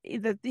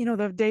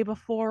the day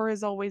before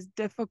is always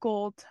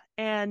difficult,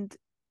 and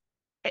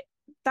it,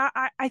 that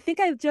I think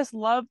I just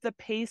love the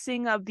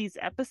pacing of these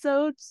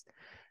episodes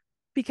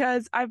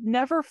because I've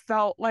never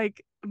felt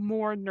like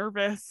more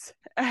nervous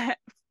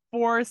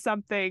for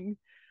something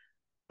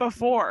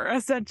before.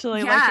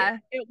 Essentially, like it, Yeah.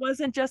 it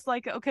wasn't just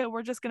like, okay,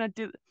 we're just gonna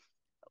do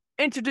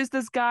introduce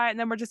this guy and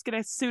then we're just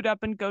gonna suit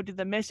up and go do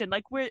the mission.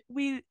 Like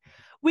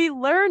we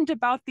learned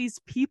about these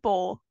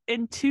people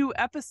in 2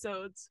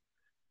 episodes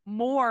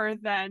more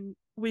than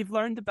we've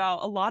learned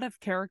about a lot of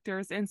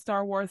characters in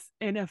Star Wars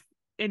in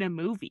a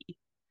movie.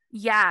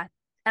 Yeah.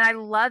 And I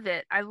love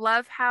it. I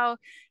love how,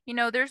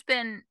 there's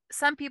been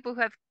some people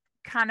who have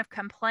kind of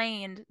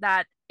complained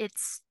that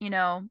it's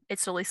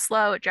really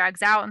slow, it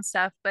drags out and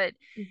stuff, but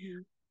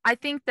Mm-hmm. I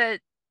think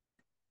that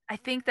I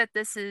think that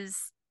this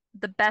is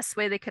the best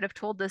way they could have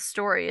told this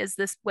story is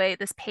this way,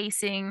 this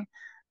pacing,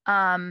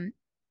 um,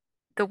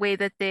 the way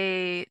that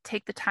they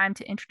take the time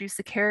to introduce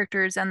the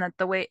characters and that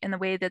the way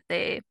that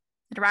they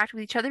interact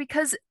with each other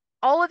because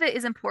all of it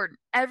is important.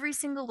 Every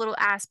single little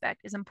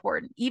aspect is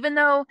important. Even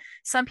though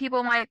some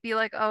people might be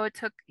like, oh, it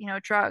took,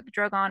 drug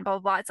on, blah, blah,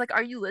 blah. It's like,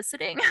 are you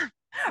listening?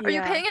 Are you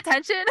Yeah, paying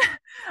attention?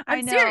 I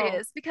I'm know.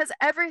 serious because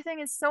everything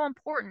is so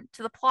important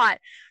to the plot.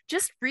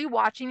 Just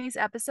rewatching these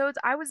episodes,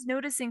 I was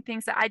noticing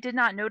things that I did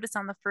not notice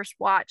on the first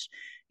watch.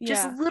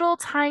 Just Yeah. little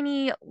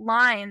tiny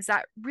lines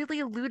that really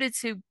alluded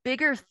to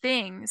bigger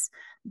things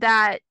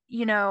that,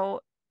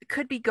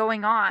 could be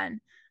going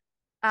on.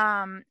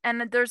 And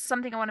there's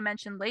something I want to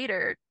mention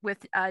later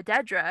with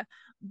Dedra,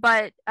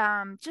 but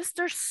just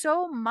there's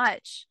so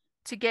much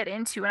to get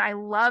into, and I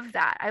love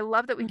that. I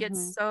love that we get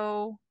Hmm.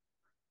 so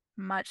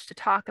much to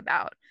talk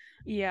about.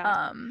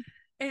 Yeah. Um,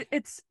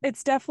 It's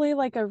definitely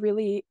like a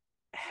really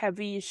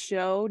heavy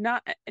show,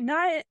 not in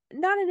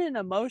an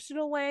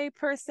emotional way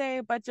per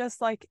se, but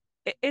just like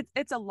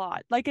it's a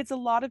lot. Like it's a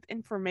lot of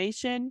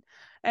information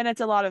and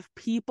it's a lot of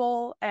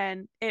people,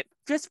 and it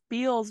just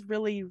feels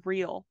really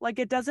real. Like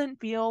it doesn't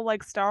feel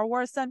like Star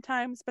Wars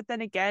sometimes, but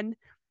then again,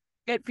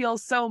 it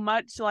feels so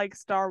much like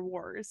Star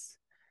Wars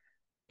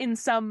in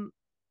some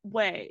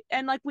way.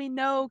 And like we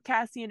know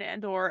Cassian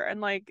Andor, and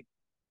like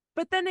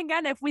but then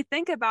again, if we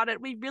think about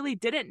it, we really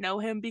didn't know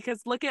him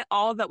because look at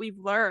all that we've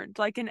learned.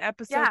 Like in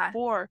episode yeah,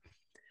 4,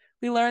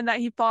 we learned that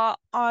he fought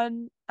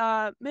on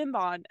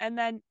Mimbon, and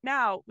then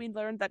now we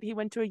learned that he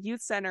went to a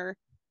youth center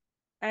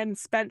and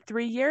spent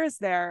 3 years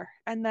there.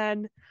 And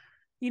then,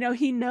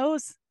 he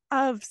knows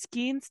of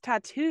Skeen's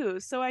tattoo.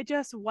 So I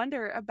just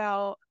wonder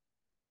about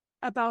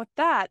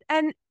that.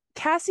 And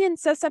Cassian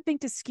says something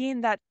to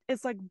Skeen that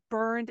is like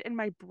burned in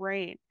my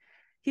brain.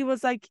 He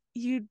was like,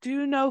 "You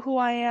do know who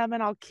I am,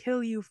 and I'll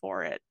kill you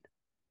for it."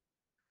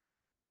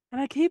 And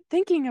I keep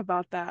thinking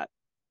about that.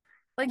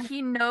 like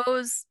he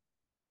knows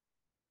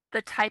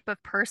the type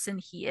of person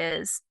he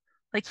is.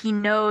 Like he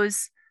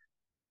knows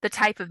the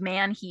type of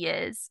man he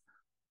is.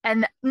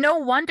 And no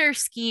wonder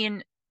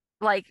Skeen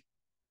like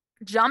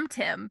jumped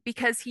him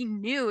because he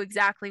knew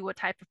exactly what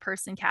type of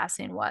person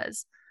Cassian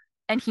was.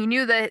 And he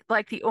knew that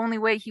like the only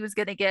way he was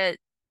gonna get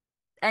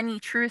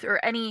any truth or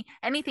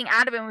anything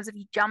out of him was if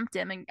he jumped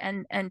him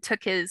and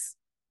took his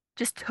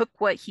just took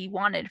what he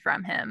wanted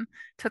from him,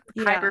 took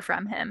the Yeah. Kyber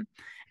from him.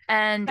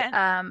 And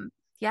And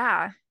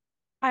yeah,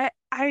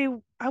 I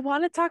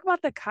want to talk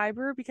about the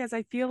Kyber because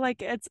I feel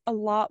like it's a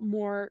lot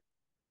more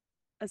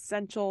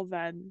essential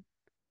than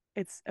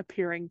it's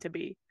appearing to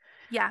be.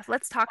 yeah,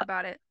 let's talk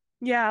about it.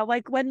 Yeah,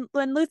 like when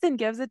Luthen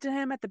gives it to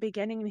him at the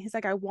beginning and he's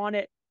like, I want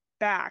it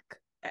back.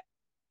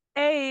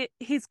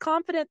 He's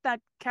confident that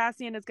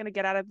Cassian is going to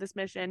get out of this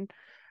mission,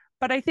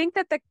 But I think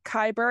that the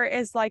Kyber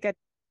is like a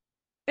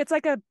it's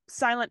like a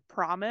silent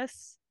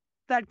promise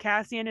that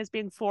Cassian is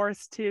being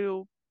forced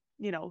to,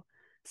 you know,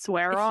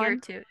 swear Adhere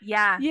on. to.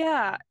 Yeah.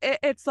 Yeah,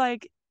 it's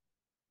like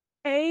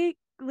A,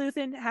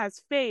 Luthen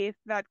has faith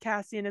that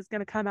Cassian is going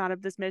to come out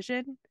of this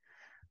mission,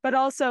 but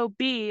also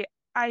B,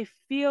 I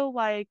feel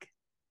like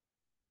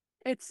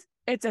it's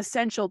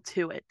essential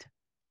to it.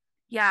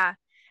 Yeah.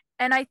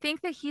 And I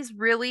think that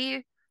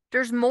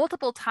there's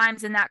multiple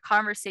times in that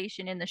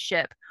conversation in the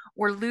ship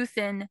where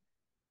Luthen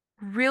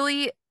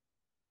really,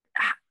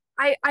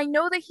 I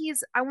know that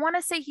I want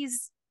to say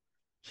he's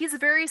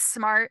very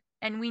smart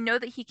and we know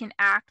that he can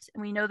act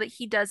and we know that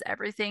he does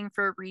everything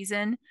for a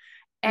reason.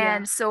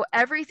 Yeah. And so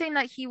everything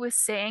that he was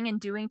saying and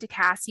doing to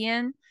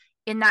Cassian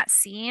in that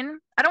scene,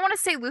 I don't want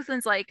to say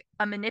Luthen's like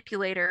a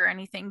manipulator or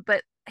anything,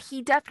 but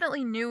he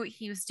definitely knew what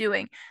he was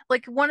doing.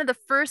 Like one of the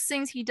first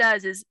things he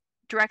does is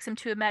directs him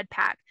to a med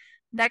pack.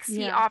 Next,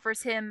 he Yeah.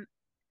 offers him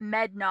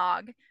med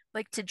nog,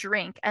 like to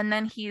drink, and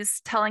then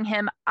he's telling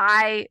him,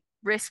 "I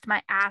risked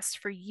my ass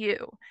for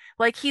you."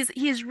 Like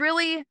he's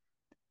really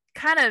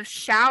kind of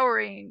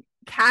showering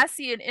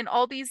Cassian in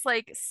all these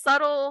like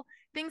subtle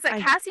things that I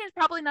Cassian's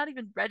probably not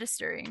even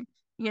registering,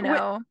 you wh-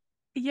 know?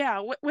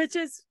 yeah, which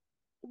is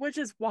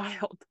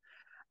wild.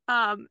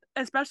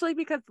 Especially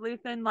because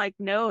Luthen like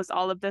knows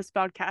all of this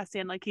about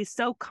Cassian. Like he's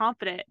so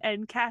confident,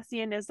 and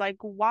Cassian is like,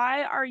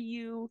 "Why are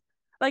you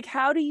like?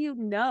 How do you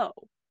know?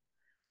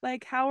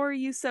 Like, how are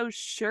you so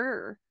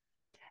sure?"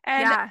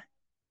 And Yeah.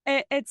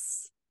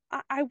 it's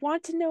I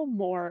want to know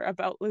more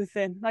about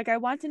Luthen. Like, I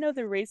want to know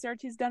the research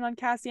he's done on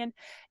Cassian,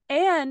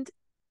 and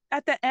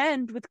at the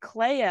end with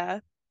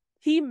Clea,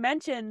 he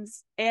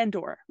mentions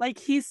Andor. Like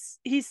he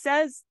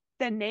says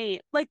the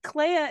name. Like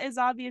Clea is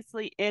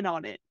obviously in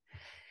on it.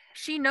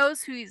 She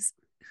knows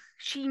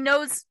she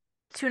knows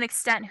to an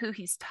extent who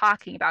he's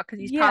talking about because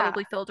he's Yeah,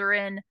 probably filled her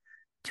in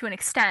to an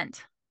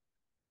extent.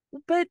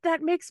 but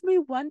that makes me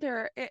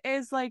wonder,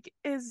 is like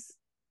is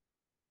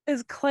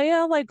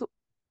Clea like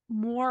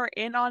more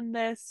in on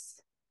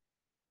this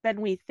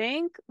than we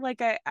think?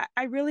 Like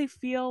I really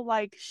feel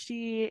like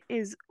she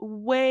is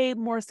way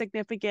more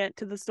significant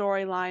to the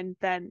storyline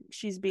than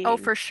she's Oh, being.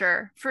 for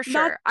sure. For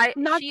Not sure. I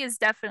not she is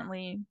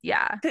definitely,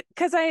 yeah.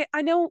 because I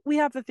know we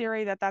have the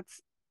theory that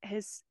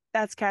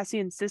that's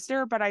Cassian's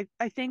sister, but I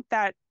think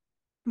that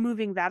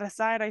moving that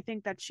aside, I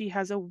think that she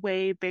has a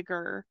way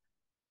bigger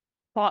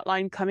plot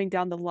line coming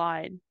down the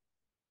line,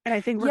 and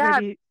I think we're gonna Yeah,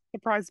 be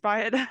surprised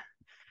by it.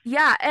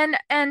 yeah,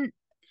 and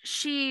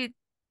she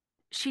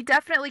she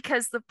definitely,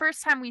 because the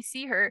first time we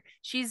see her,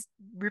 she's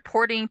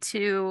reporting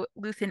to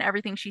Luthen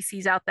everything she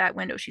sees out that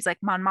window. She's like,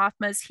 Mon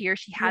Mothma's here.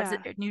 She has a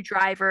Yeah, new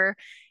driver.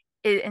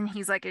 And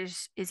he's like,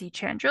 is he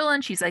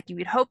Chandrilan? She's like, you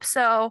would hope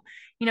so.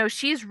 You know,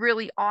 she's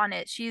really on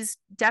it. She's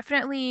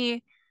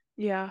definitely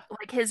yeah,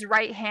 like his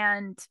right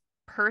hand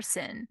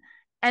person.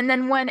 And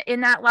then when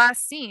in that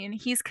last scene,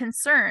 he's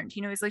concerned,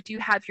 he's like, do you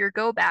have your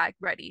go bag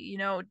ready,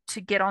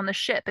 to get on the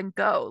ship and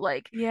go?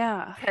 Like,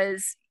 yeah.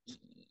 because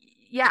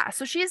yeah,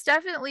 so she's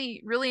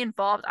definitely really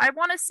involved. I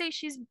want to say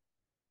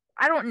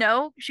I don't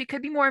know, she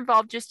could be more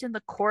involved just in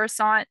the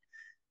Coruscant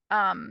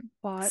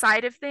But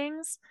side of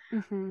things,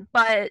 hmm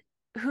but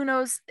who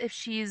knows if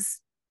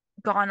she's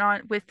gone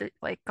on with it,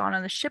 like gone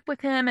on the ship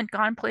with him and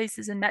gone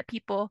places and met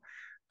people.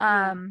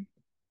 yeah. Um,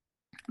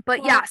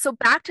 but yeah, Well, so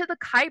back to the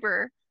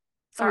Kyber.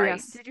 oh Sorry,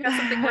 yes. did you have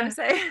something more to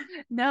say?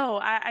 No,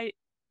 I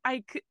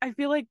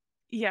feel like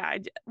yeah,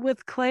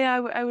 with Clay,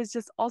 I was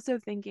just also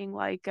thinking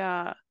like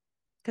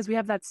because we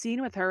have that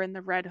scene with her in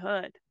the Red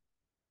Hood.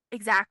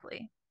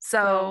 Exactly. So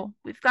So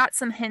we've got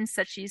some hints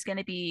that she's going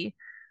to be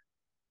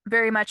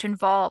very much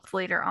involved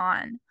later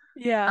on.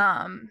 yeah,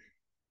 Um,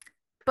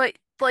 but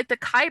like the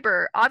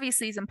Kyber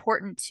obviously is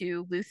important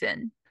to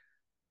Luthen.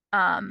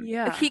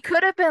 yeah, He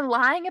could have been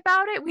lying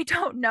about it. We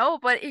don't know,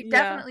 but it yeah,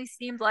 definitely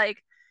seemed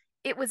like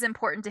it was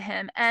important to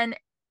him. And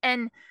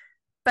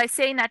by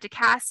saying that to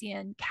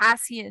Cassian,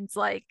 Cassian's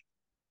like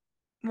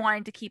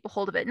wanting to keep a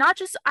hold of it. Not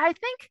just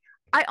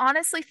I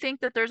honestly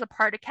think that there's a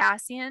part of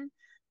Cassian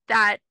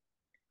that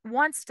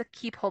wants to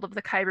keep hold of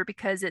the Kyber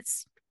because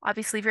it's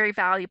obviously very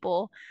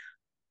valuable,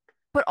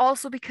 but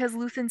also because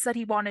Luthen said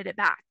he wanted it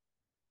back.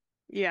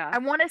 yeah, I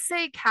want to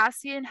say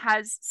Cassian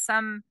has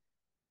some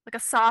like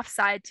a soft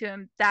side to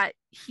him that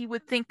he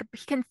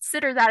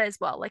consider that as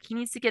well. Like he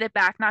needs to get it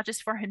back, not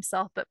just for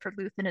himself, but for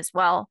Luthen as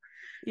well.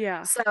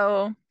 yeah.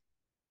 So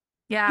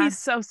yeah, He's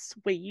so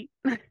sweet.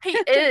 he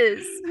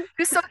is.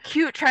 He's so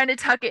cute trying to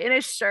tuck it in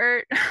his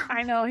shirt.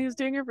 I know he was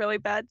doing a really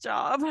bad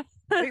job.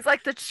 He's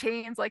like the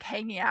chains like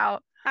hanging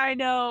out. I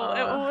know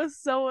it Uh was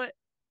so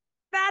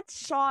that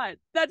shot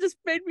that just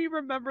made me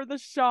remember the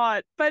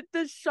shot, but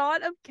the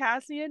shot of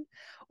Cassian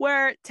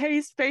where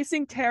Tay's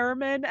facing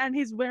Terriman and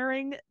he's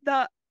wearing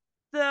the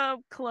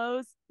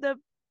clothes, the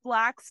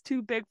black's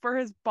too big for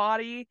his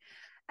body,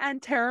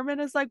 and Terriman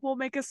is like, "We'll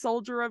make a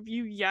soldier of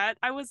you yet."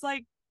 I was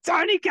like,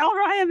 "Donnie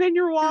Gilroy, I'm in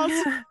your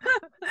walls."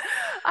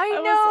 I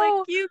I was like,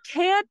 know. you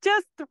can't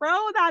just throw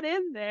that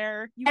in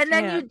there. You And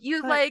then can,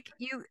 you but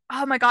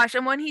oh my gosh,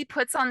 and when he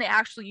puts on the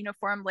actual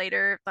uniform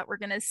later that we're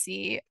gonna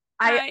see,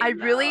 I I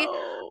really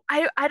know.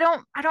 I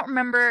don't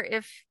remember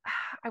if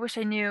I wish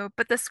I knew,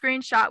 but the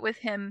screenshot with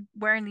him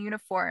wearing the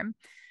uniform,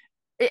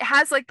 it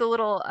has like the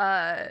little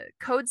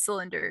code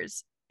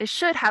cylinders. It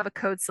should have a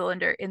code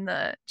cylinder in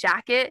the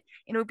jacket,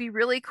 and it would be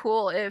really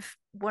cool if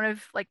one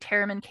of like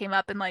Terriman came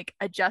up and like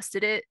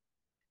adjusted it,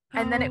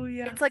 and then Oh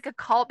it's yes. like a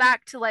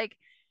callback to like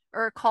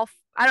or a call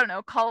I don't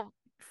know, call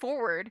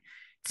forward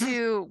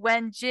to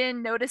when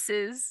Jin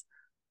notices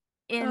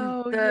in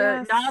Oh the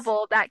yes.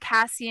 novel that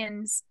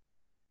Cassian's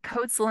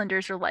code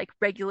cylinders are like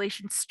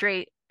regulation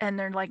straight and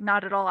they're like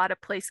not at all out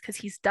of place because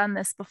he's done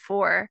this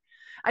before.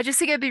 I just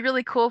think it'd be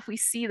really cool if we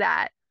see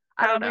that.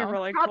 I don't That'd be know.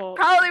 really cool.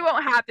 Probably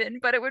won't happen,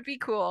 but it would be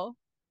cool.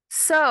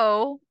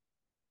 So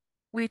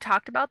we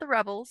talked about the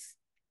rebels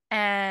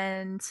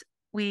and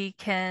we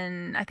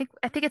can I think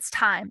it's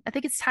time. I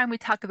think it's time we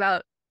talk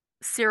about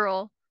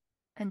Cyril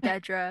and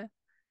Dedra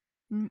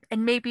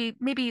and maybe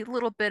a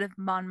little bit of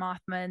Mon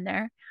Mothma in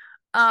there.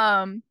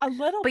 Um, A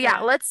little but yeah,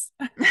 bit. let's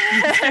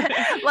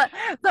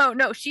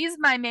no, she's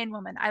my main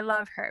woman. I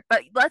love her.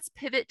 But let's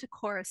pivot to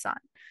Coruscant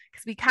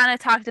because we kind of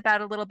talked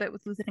about it a little bit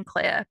with Lieutenant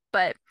Clea,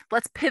 but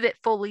let's pivot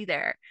fully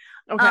there.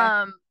 Okay.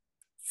 Um,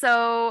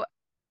 so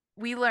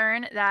we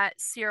learn that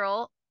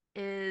Cyril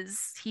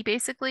he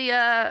basically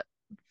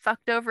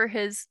fucked over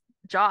his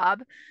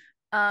job,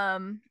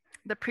 um,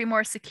 the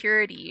Primor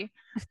security,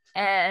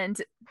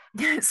 and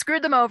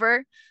screwed them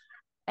over,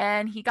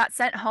 and he got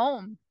sent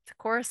home to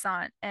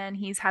Coruscant, and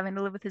he's having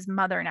to live with his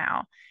mother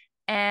now.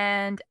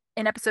 And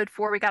in episode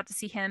 4, we got to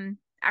see him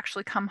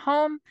actually come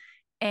home,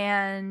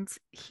 and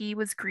he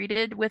was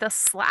greeted with a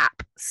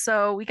slap.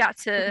 So we got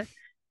to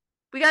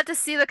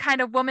see the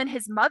kind of woman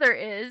his mother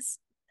is.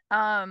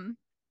 Um,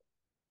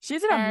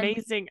 She's an and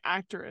amazing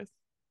actress.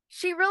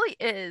 she really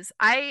is.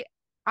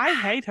 I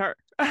hate her.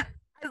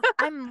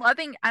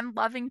 I'm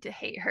loving to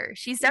hate her.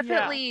 She's Yeah.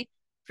 definitely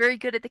very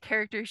good at the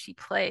character she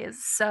plays.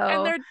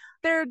 And So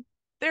their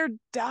their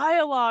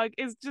dialogue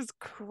is just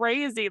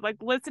crazy.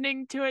 Like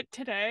listening to it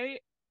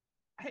today,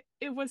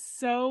 it was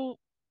so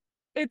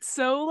it's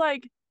so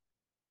like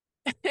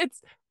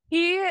it's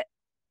he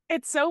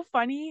it's so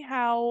funny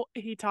how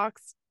he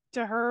talks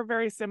to her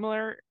very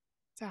similar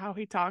to how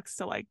he talks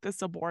to like the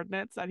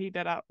subordinates that he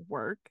did at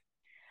work.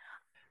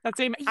 That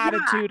same yeah,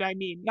 attitude, I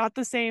mean, not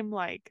the same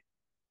like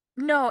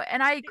no,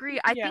 and I agree.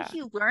 I think yeah.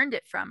 he learned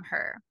it from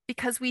her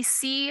because we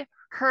see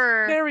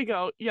her, There we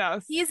go.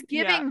 Yes. he's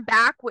Yeah. giving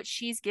back what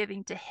she's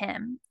giving to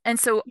him. And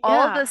so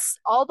Yeah.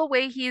 all the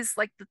way he's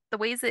like the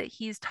ways that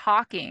he's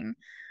talking,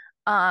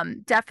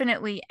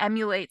 definitely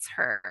emulates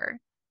her.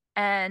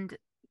 And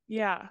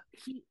Yeah.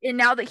 and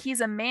now that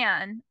he's a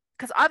man,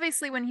 because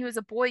obviously when he was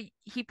a boy,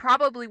 he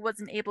probably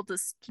wasn't able to,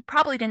 he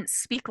probably didn't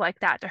speak like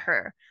that to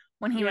her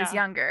when he was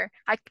Yeah. younger.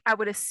 I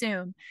would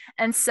assume.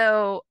 And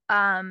so,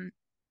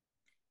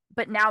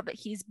 but now that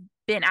he's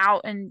been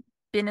out and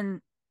been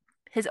in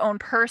his own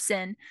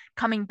person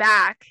coming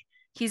back,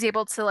 he's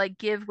able to like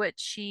give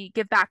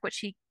back what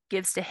she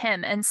gives to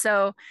him. And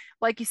so,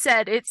 like you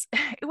said, it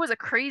was a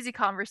crazy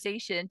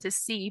conversation to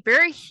see,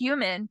 very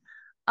human,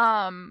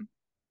 um,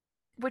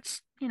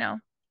 which,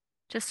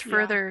 just Yeah.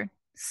 further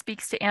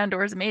speaks to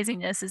Andor's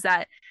amazingness is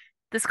that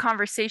this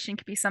conversation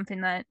could be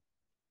something that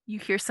you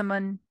hear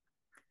someone,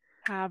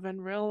 Have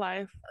in real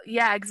life.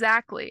 yeah,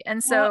 exactly.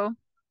 And Well, so,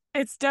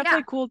 it's yeah,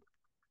 definitely cool.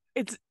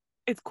 It's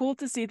it's cool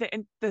to see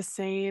the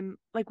same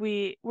like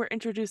we were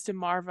introduced to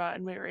Marva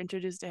and we were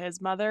introduced to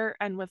his mother,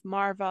 and with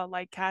Marva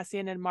like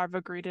Cassian and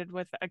Marva greeted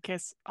with a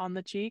kiss on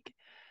the cheek,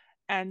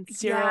 and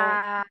Cyril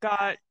yeah.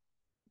 got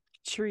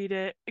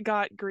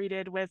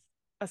greeted with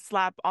a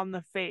slap on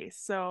the face.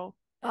 So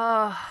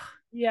Oh,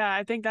 yeah,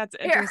 I think that's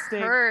it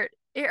interesting. hurt.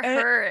 It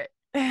It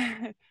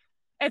hurt.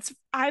 it's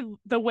I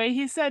the way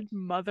he said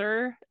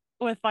mother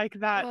with like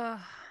that Ugh.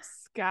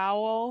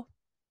 scowl.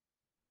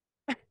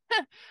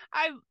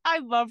 I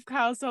love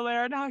Kyle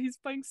Soler and how he's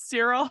playing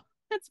Cyril.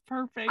 It's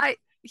perfect.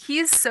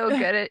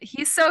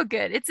 He's so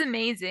good. It's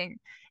amazing.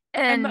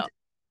 And And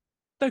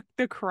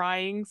the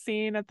crying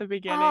scene at the oh,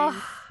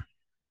 beginning.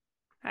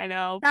 I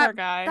know, that poor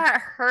guy.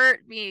 that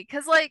hurt me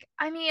because like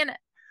I mean,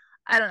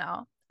 I don't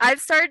know.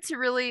 I've started to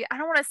really, I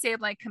don't want to say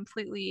I'm like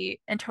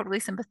completely and totally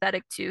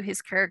sympathetic to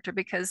his character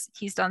because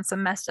he's done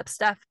some messed up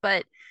stuff,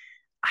 but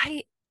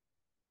I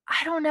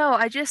I don't know.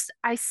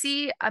 I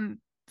see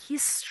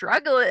he's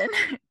struggling.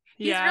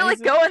 He's Yeah, really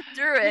going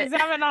through he's it,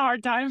 having a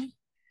hard time.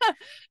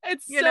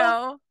 It's you so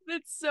know.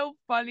 it's so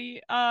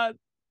funny.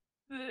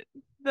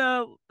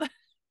 The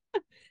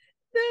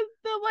the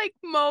the like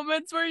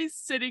moments where he's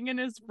sitting in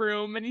his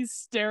room and he's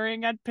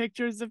staring at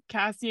pictures of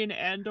Cassie and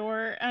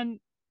Andor and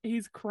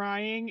he's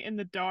crying in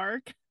the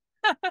dark.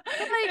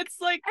 But like It's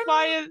like I mean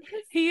by his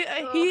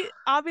ugh. he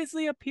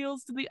obviously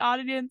appeals to the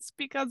audience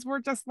because we're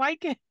just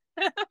like him.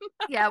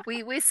 Yeah,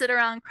 we sit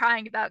around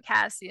crying about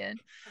Cassian.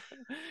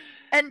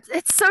 And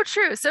it's so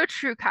true, so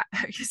true,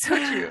 so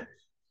true.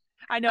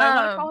 I know. I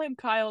want to Um, call him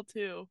Kyle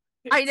too.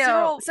 I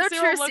know. So Cyril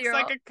true, looks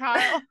like Cyril. a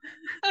Kyle.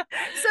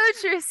 So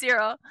true,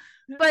 Cyril.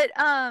 But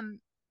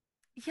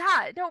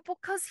yeah, no,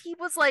 because he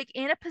was like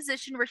in a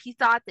position where he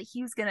thought that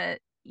he was gonna,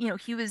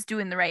 he was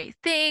doing the right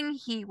thing.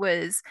 He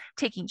was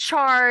taking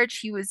charge.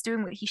 He was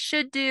doing what he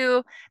should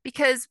do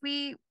because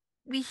we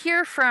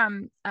hear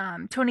from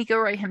Tony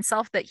Gilroy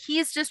himself that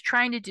he's just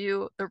trying to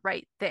do the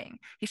right thing.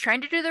 He's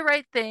trying to do the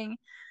right thing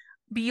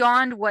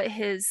beyond what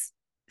his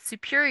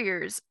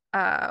superiors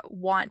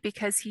want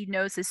because he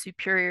knows his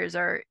superiors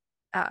are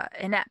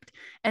inept.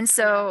 And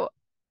Yeah.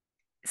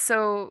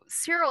 so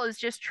Cyril is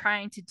just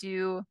trying to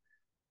do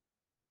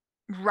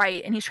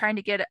right and he's trying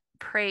to get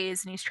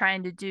praise and he's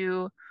trying to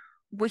do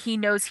what he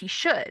knows he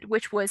should,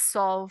 which was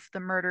solve the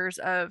murders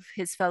of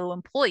his fellow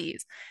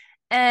employees.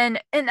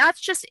 And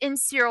that's just in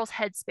Cyril's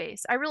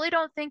headspace. I really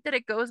don't think that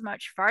it goes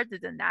much farther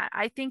than that.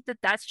 I think that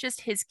that's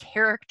just his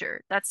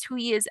character. That's who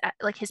he is.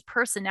 Like his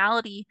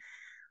personality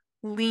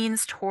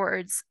leans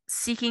towards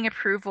seeking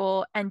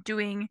approval and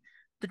doing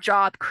the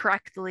job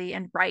correctly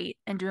and right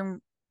and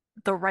doing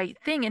the right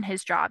thing in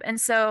his job. And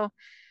so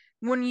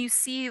when you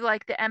see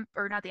like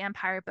or not the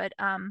empire, but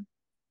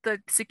the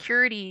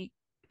security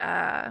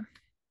uh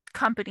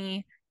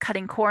company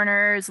cutting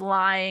corners,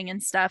 lying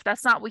and stuff,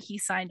 that's not what he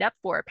signed up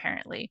for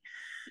apparently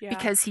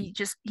Yeah. because he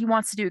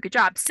wants to do a good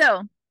job.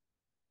 So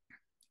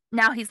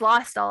now he's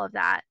lost all of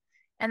that.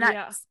 And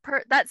Yeah.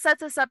 that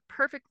sets us up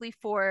perfectly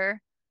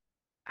for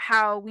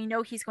how we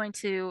know he's going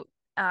to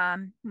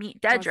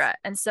meet Cause Dedra.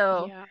 And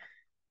yeah.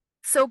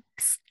 so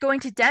going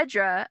to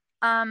Dedra,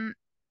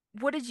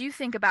 what did you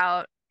think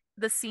about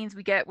the scenes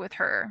we get with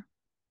her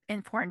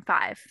in 4 and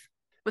 5?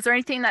 Was there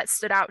anything that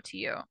stood out to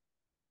you?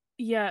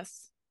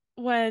 Yes.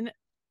 When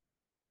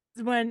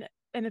when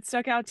and it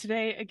stuck out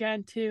today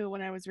again too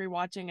when I was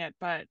rewatching it,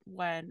 but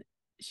when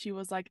she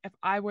was like, if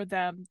I were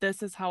them,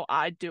 this is how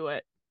I'd do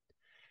it.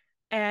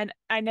 And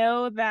I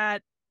know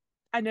that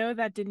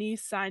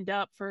Denise signed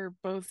up for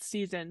both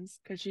seasons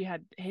because she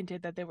had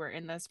hinted that they were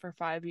in this for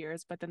 5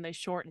 years, but then they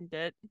shortened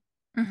it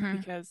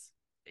Mm-hmm. because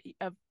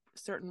of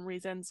certain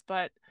reasons.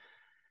 But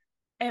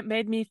it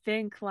made me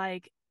think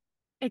like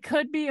it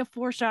could be a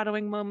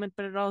foreshadowing moment,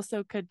 but it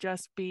also could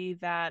just be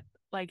that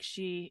like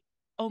she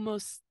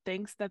almost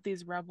thinks that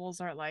these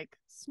rebels are like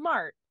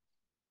smart.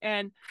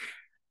 And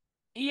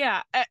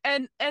yeah,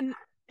 and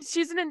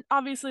she's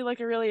obviously like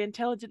a really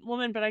intelligent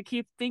woman, but I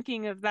keep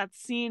thinking of that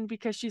scene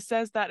because she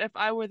says that if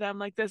I were them,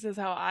 like this is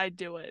how I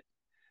do it.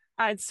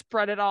 I'd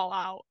spread it all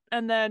out.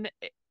 And then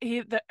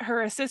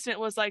her assistant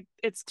was like,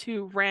 it's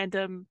too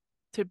random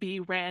to be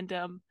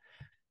random.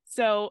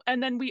 So,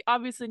 and then we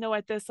obviously know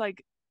at this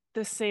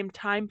same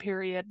time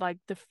period, like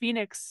the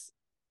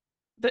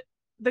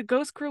the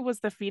Ghost Crew was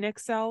the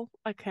Phoenix Cell.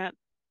 I can't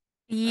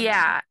remember.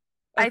 Yeah,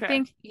 I Okay,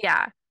 think,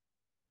 yeah,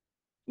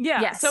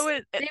 yeah. So yes,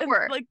 it they and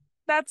were. like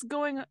that's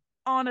going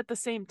on at the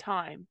same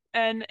time,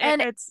 and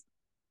And it's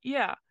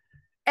yeah,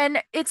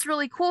 and it's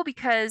really cool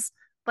because,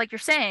 like you're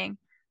saying,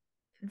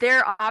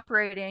 they're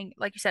operating,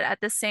 like you said,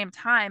 at the same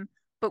time,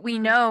 but we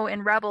mm, know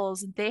in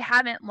Rebels they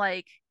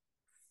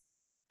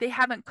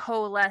haven't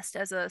coalesced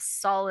as a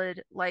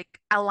solid like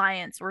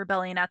alliance or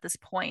rebellion at this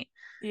point.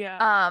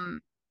 yeah.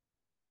 Um,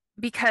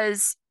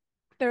 because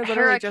They're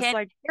literally Hera just can't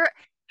like Hera,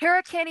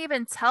 Hera can't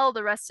even tell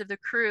the rest of the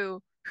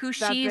crew who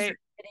that. she's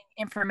getting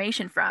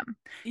information from.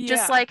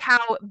 Just Yeah, like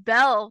how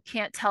Belle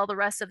can't tell the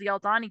rest of the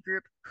Aldani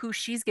group who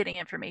she's getting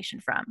information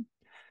from.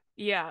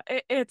 yeah.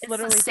 It's It's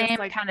the literally just same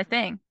like kind of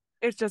thing.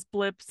 it's just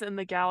blips in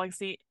the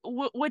galaxy,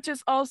 which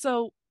is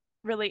also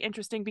really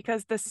interesting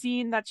because the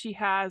scene that she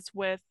has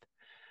with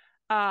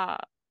uh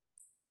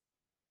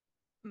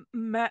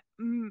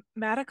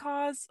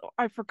Matakaz,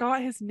 I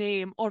forgot his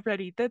name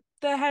already. The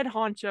head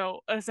honcho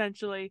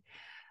essentially.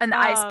 And the Um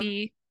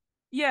ISB,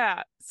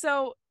 yeah,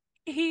 so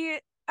he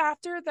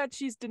after that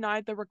she's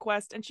denied the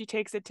request and she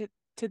takes it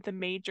to the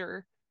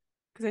major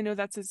because I know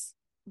that's his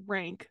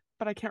rank,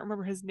 but I can't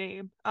remember his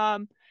name.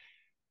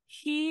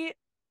 He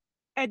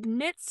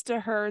admits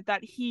to her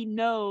that he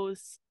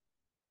knows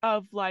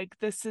of like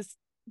this is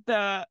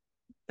the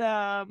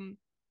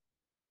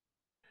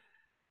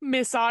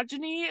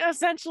misogyny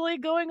essentially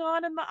going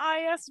on in the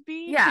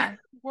ISB yeah,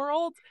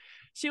 world.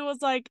 She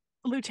was like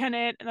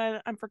lieutenant,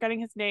 and I'm forgetting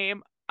his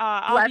name.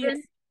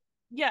 Blevin. Obvious,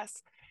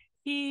 yes,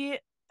 he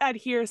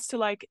adheres to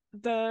like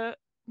the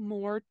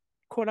more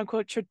quote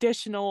unquote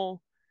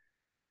traditional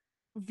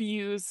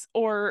views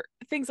or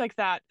things like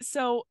that.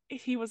 So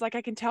he was like,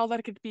 I can tell that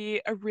it could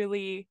be a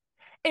really,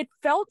 it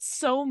felt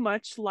so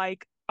much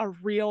like a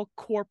real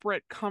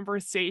corporate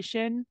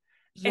conversation.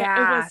 It Yeah,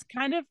 was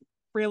kind of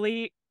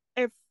really,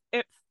 if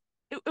it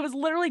was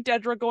literally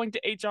Dedra going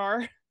to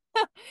HR.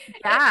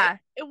 yeah.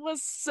 It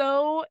was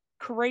so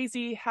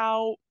crazy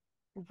how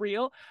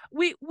real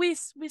we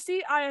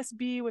see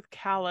ISB with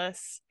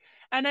Callus,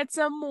 and it's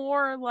a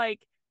more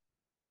like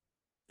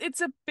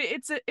it's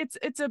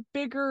a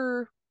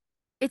bigger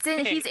He's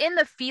thing. in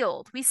the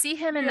field. We see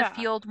him in the Yeah.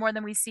 field more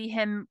than we see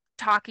him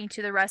talking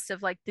to the rest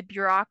of like the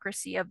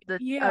bureaucracy of the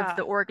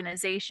Yeah.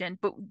 organization.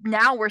 But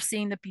now we're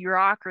seeing the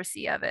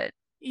bureaucracy of it.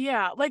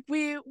 Yeah. Like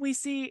we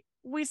see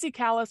we see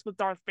Callus with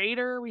Darth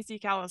Vader, we see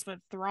Callus with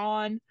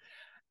Thrawn,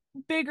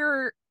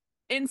 bigger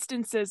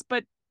instances,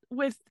 but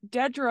with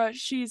Dedra,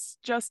 she's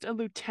just a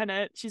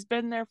lieutenant. She's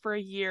been there for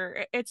a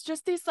year. It's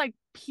just these like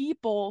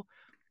people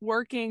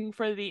working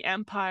for the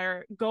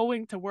Empire,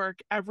 going to work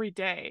every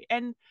day.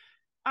 And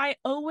I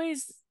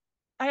always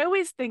I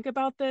always think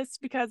about this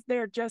because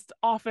they're just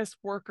office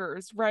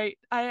workers, right?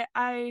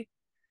 I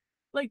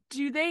like,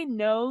 do they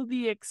know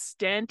the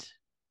extent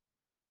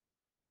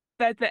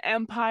that the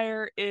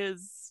Empire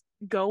is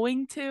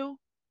going to?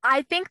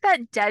 I think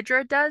that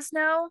Dedra does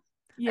know.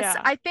 Yeah.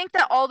 I think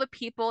that all the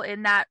people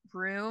in that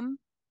room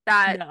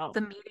that No.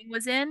 the meeting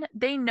was in,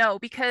 they know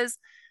because It's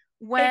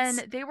when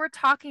they were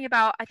talking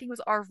about, I think it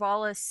was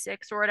Arvala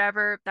 6 or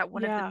whatever, that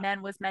one of the yeah.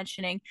 men was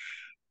mentioning,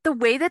 the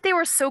way that they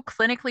were so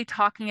clinically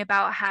talking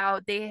about how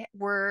they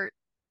were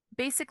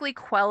basically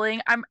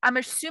quelling, I'm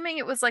assuming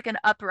it was like an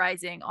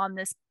uprising on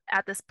this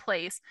at this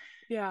place.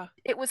 Yeah.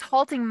 It was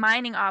halting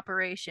mining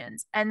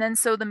operations. And then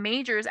so the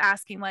major is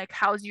asking like,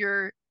 how's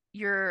your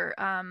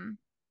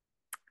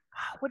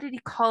what did he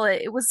call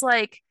it? It was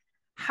like,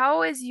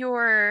 how is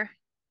your,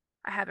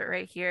 I have it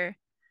right here.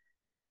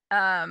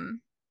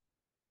 Um,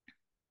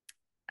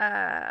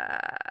 uh,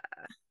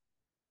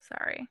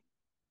 sorry.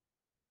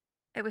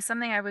 It was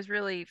something I was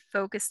really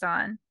focused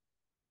on.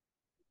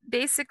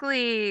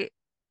 Basically,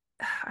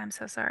 I'm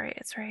so sorry.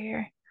 It's right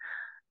here.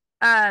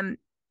 Um,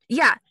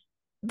 yeah,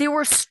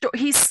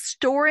 he's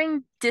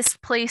storing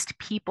displaced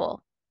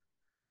people.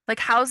 Like,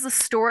 how's the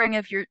storing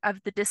of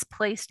the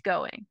displaced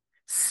going?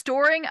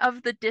 Storing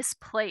of the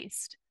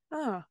displaced.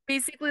 Oh.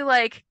 Basically,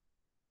 like,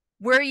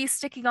 where are you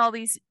sticking all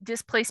these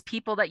displaced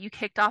people that you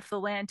kicked off the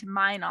land to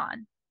mine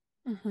on?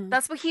 Hmm.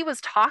 That's what he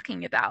was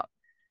talking about.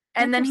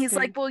 And then he's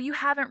like, Interesting. well, you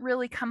haven't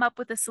really come up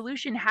with a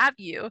solution, have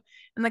you?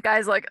 And the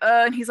guy's like,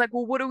 and he's like,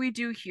 well, what do we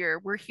do here?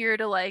 We're here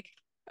to like,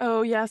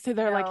 Oh, yeah, so you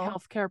they're like know,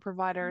 healthcare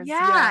providers.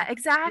 yeah, Yeah. Hmm.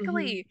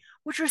 exactly.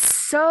 Which was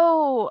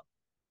so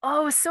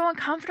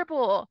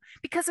uncomfortable.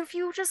 Because if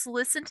you just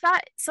listen to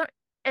that, so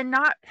and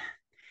not,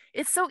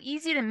 it's so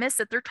easy to miss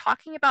that they're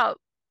talking about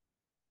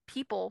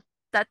people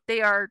that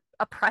they are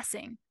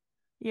oppressing.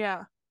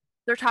 Yeah.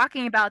 They're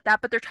talking about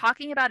that, but they're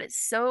talking about it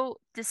so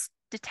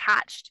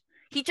detached.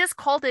 He just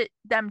called it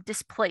them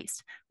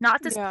displaced, not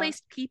Yeah.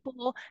 displaced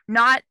people,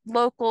 not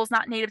locals,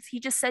 not natives. He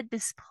just said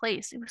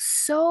displaced. It was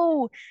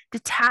so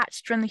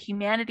detached from the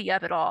humanity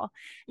of it all.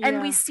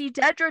 And we Yeah. see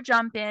Dedra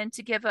jump in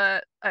to give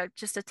a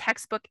just a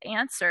textbook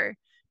answer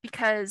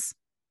because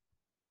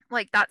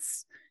like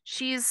that's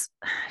she's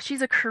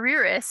she's a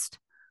careerist,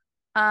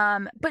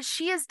 but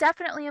she is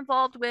definitely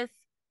involved with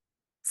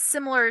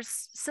similar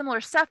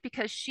stuff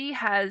because she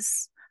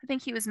has, I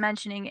think he was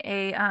mentioning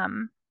a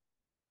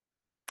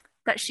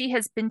that she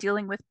has been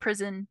dealing with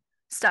prison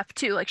stuff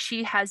too. Like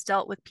she has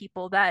dealt with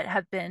people that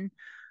have been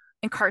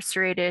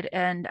incarcerated,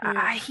 and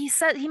Yeah.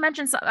 he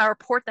mentioned a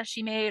report that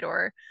she made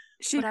or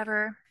She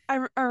whatever.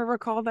 I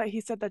recall that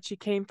he said that she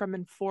came from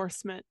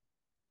enforcement.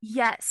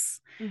 Yes.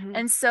 Hmm.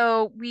 And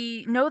so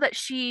we know that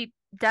she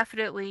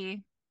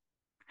definitely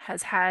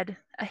has had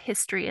a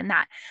history in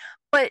that.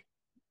 But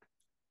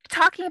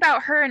talking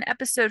about her in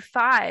episode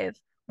 5,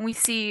 when we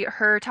see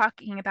her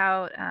talking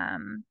about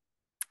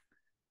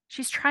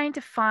she's trying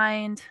to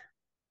find,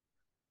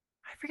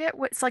 I forget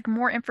what's like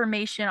more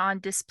information on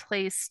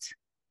displaced,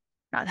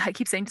 not I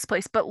keep saying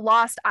displaced, but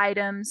lost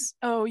items.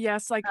 Oh,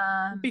 yes, like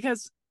Um,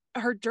 because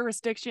her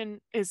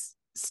jurisdiction is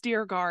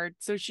steer guard,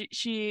 so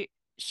she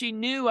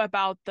knew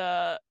about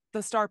the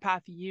Star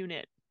Path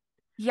unit.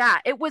 yeah,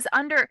 it was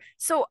under,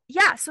 so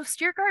yeah, so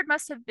Steerguard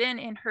must have been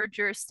in her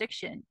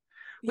jurisdiction,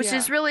 which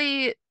is Yeah.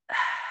 really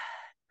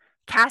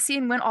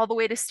Cassian went all the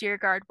way to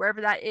Steerguard,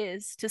 wherever that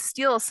is, to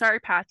steal a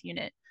Sarpath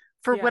unit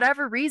for Yeah.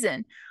 whatever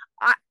reason.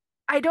 I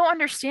I don't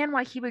understand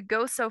why he would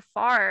go so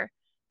far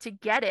to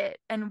get it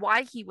and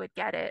why he would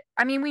get it.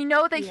 I mean, we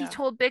know that he Yeah.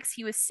 told Bix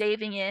he was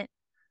saving it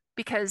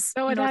because,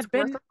 So it's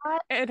worth a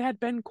lot. it had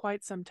been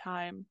quite some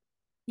time.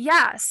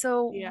 Yeah,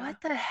 so Yeah.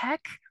 what the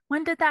heck?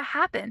 When did that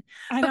happen?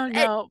 I But don't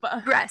know,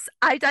 but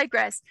I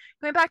digress.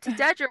 Going back to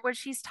Dedra, when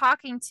she's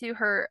talking to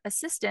her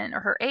assistant or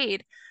her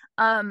aide,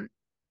 um,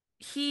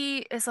 he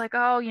is like,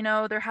 oh,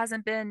 there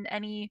hasn't been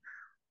any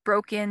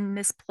broken,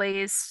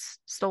 misplaced,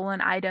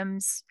 stolen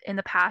items in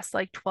the past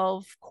like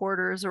 12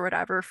 quarters or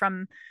whatever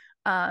from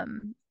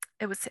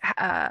it was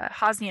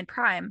Hosnian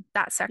Prime,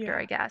 that sector,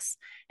 I yeah. guess.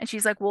 And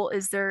she's like, well,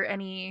 is there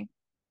any,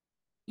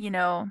 you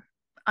know,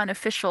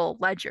 unofficial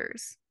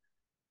ledgers?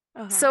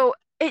 Uh-huh. So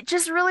it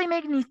just really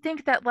made me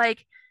think that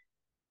like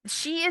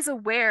she is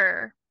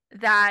aware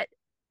that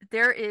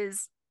there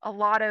is a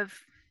lot of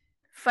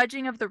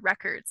fudging of the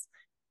records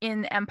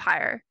in the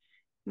Empire,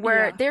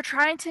 where Yeah. they're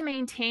trying to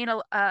maintain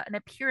an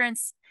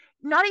appearance,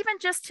 not even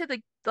just to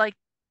the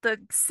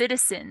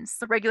citizens,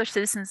 the regular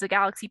citizens of the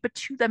galaxy, but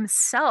to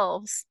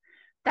themselves,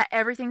 that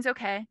everything's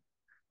okay,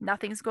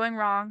 nothing's going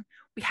wrong,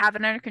 we have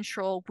it under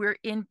control,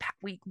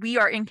 we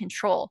are in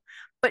control.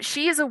 But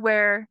she is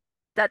aware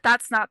that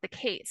that's not the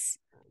case,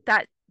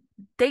 that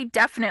they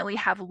definitely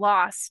have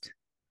lost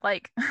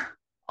like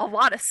a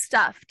lot of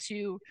stuff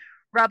to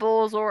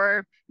rebels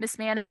or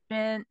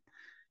mismanagement,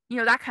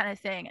 that kind of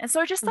thing. And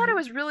so I just thought it Mhm.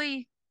 was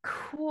really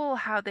cool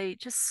how they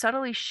just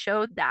subtly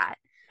showed that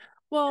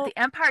Well, the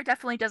Empire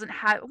definitely doesn't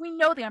have, we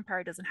know the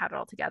Empire doesn't have it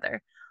all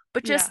together,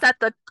 but just yeah.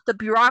 that the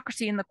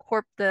bureaucracy and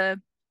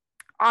the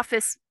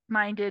office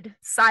minded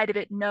side of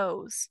it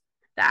knows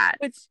that.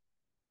 Which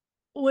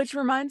which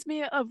reminds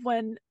me of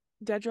when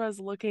Dedra's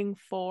looking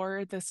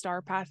for the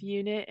Star Path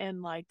unit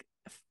in like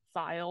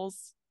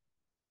files.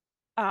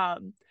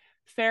 Um,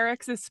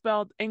 Ferrex is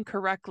spelled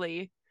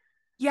incorrectly.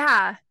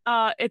 Yeah,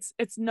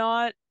 It's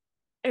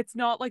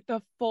not like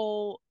the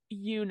full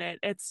unit.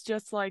 It's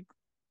just like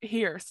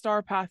here,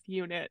 Star Path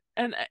unit.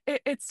 And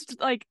it's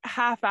like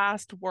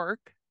half-assed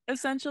work,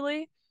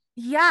 essentially.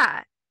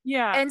 yeah.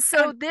 Yeah. And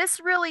so And this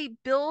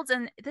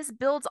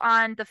builds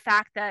on the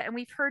fact that, and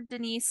we've heard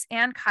Denise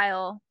and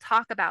Kyle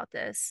talk about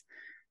this,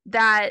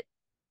 that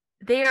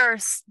they are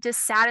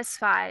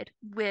dissatisfied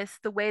with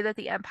the way that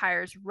the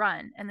empire is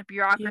run and the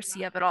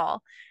bureaucracy yeah. of it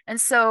all.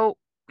 And so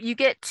you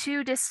get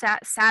two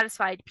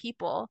dissatisfied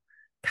people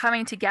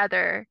coming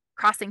together,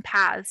 crossing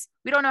paths.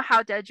 We don't know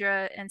how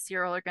Dedra and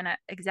Cyril are going to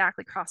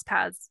exactly cross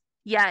paths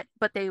yet,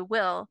 but they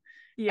will.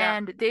 Yeah.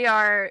 And they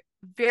are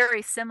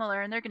very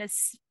similar, and they're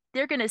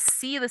going to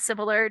see the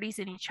similarities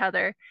in each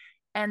other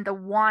and the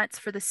wants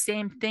for the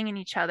same thing in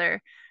each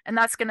other. And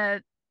that's going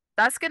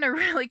to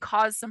really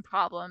cause some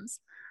problems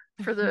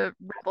for the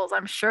rebels,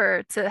 I'm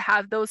sure, to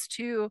have those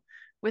two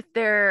with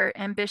their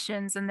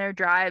ambitions and their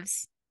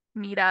drives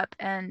meet up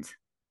and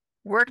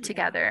work Yeah.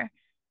 together.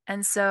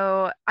 And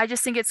so I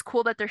just think it's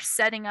cool that they're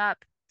setting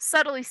up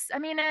subtly. I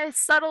mean, it's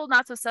subtle,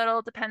 not so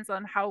subtle, depends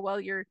on how well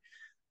you're,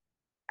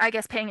 I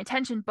guess, paying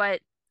attention,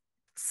 but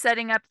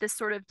setting up this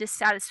sort of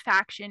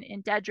dissatisfaction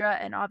in Dedra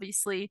and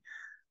obviously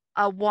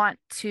a want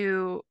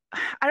to,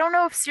 I don't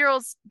know if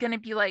Cyril's going to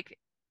be like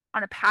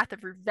on a path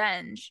of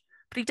revenge,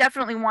 but he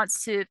definitely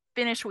wants to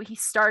finish what he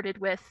started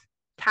with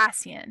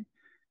Cassian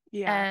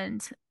Yeah.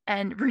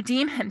 and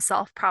redeem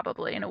himself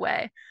probably in a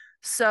way.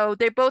 So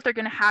they both are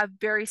going to have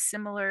very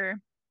similar,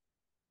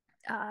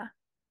 I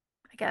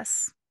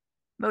guess,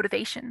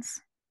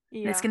 motivations.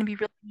 And it's Yeah. going to be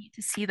really neat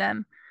to see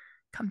them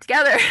come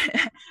together.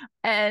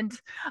 And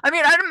I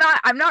mean,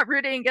 I'm not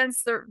rooting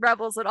against the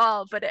rebels at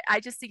all, but I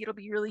just think it'll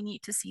be really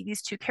neat to see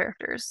these two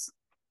characters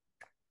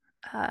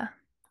uh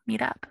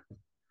meet up.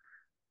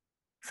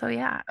 So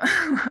yeah.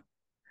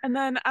 And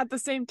then at the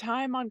same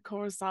time on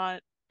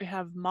Coruscant, we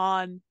have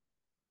Mon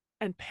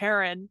and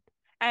Perrin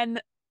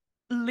and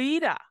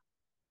Lita,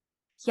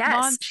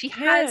 Yes, Mon's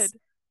kid,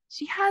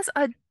 she has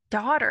a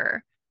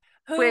daughter,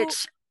 who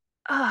which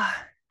uh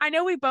I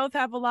know we both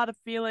have a lot of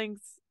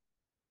feelings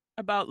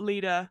about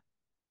Lita,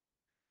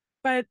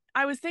 but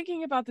I was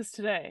thinking about this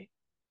today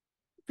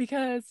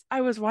because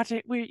I was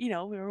watching we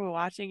were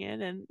watching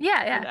it and yeah,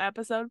 for yeah. the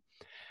episode,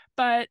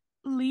 but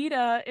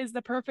Lita is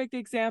the perfect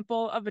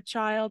example of a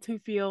child who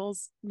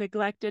feels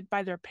neglected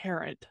by their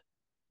parent.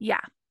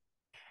 Yeah.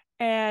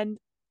 And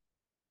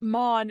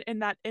Mon in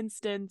that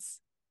instance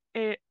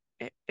it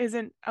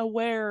isn't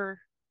aware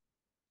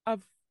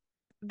of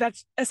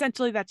that's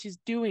essentially that she's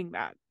doing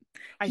that,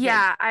 I think.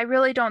 Yeah, I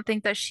really don't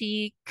think that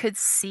she could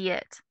see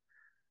it.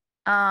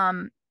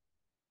 Um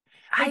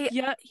Like I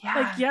yeah,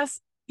 like yeah.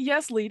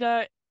 yes,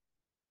 Lita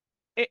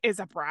is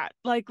a brat.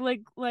 Like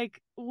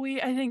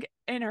we I think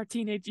in our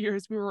teenage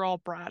years we were all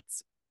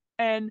brats.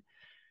 And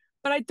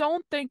but I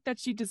don't think that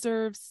she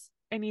deserves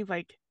any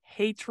like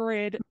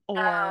hatred or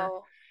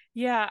Oh.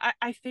 yeah,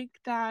 I think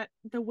that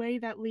the way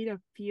that Lita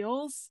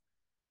feels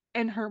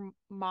in her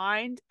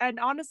mind and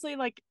honestly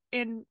like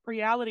in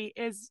reality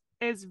is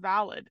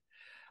valid.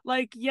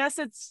 Like yes,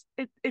 it's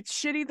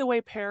shitty the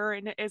way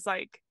Perrin is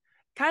like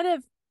kind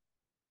of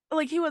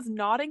like he was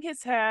nodding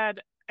his head.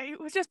 He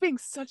was just being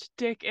such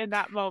dick in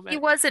that He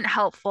moment. wasn't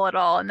helpful at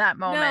all in that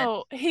moment.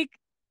 No, he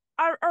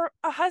or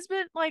a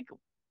husband like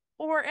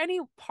or any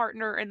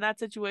partner in that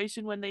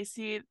situation when they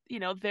see,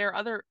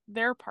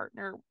 their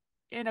partner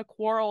in a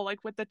quarrel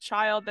like with the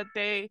child that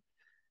they,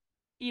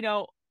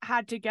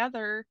 had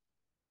together,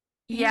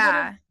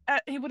 Yeah.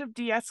 he would have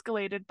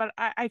de-escalated, but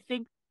I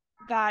think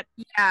that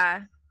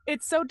Yeah.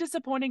 it's so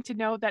disappointing to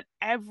know that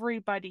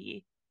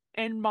everybody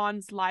in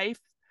Mon's life,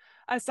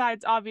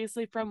 aside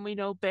obviously from we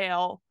know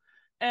Bale,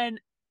 and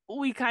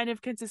we kind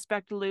of can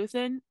suspect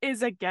Luthen,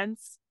 is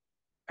against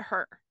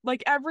her.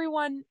 Like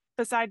everyone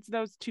besides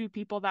those two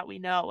people that we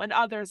know, and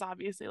others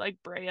obviously like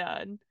Brea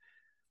and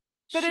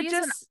but it She's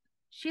an just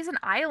she's an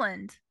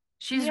island.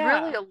 She's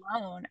really yeah,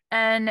 alone.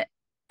 And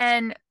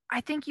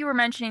I think you were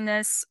mentioning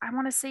this. I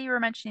want to say you were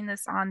mentioning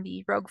this on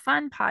the Rogue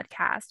Fun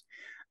podcast.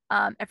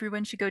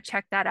 Everyone should go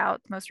check that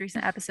out, the most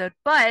recent episode.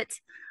 But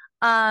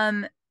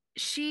um,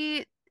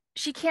 she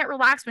she can't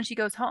relax when she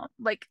goes home.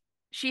 Like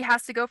she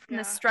has to go from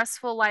the yeah,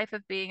 stressful life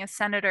of being a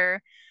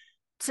senator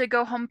to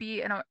go home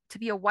to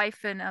be a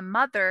wife and a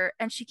mother,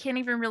 and she can't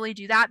even really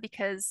do that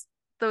because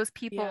those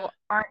yeah, people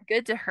aren't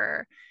good to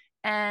her.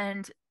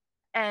 And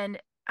and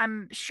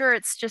I'm sure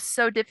it's just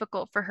so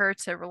difficult for her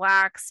to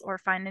relax or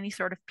find any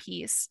sort of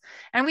peace,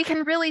 and we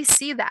can really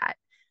see that.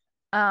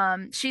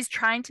 She's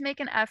trying to make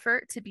an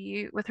effort to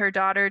be with her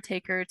daughter,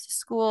 take her to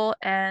school,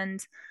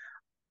 and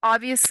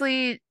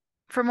obviously,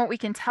 from what we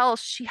can tell,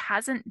 she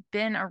hasn't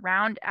been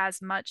around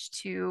as much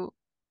to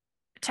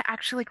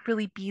actually like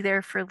really be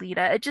there for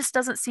Lita. It just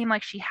doesn't seem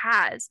like she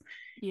has.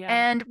 Yeah.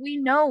 And we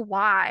know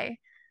why.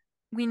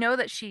 We know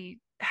that she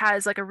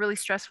has like a really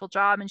stressful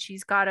job and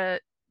she's got to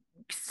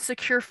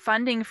secure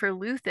funding for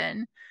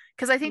Luthen.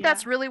 Because I think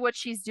that's Yeah. really what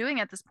she's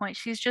doing at this point.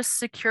 She's just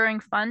securing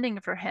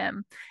funding for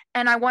him.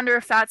 And I wonder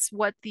if that's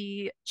what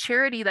the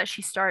charity that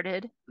she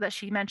started, that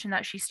she mentioned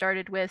that she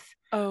started with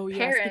Oh,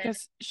 yes, Perrin, because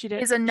is she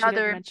didn't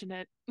another, mention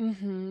it.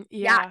 yeah,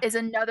 Yeah. is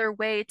another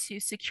way to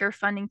secure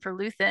funding for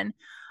Luthen.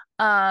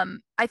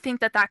 I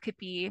think that that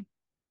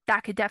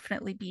could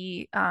definitely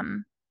be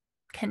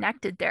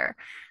connected there.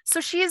 So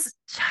she's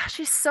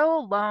so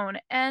alone,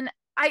 and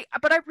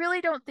but I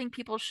really don't think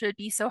people should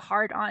be so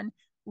hard on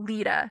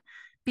Lita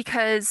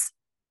because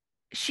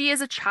she is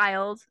a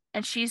child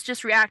and she's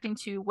just reacting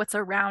to what's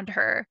around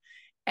her.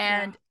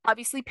 Yeah. And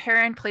obviously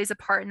Perrin plays a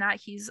part in that.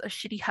 He's a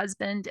shitty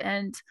husband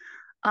and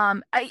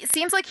it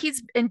seems like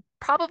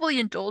probably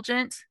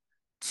indulgent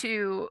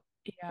to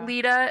Yeah.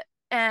 Lita,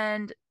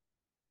 and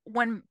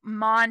when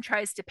Mon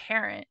tries to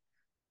parent,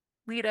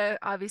 Lita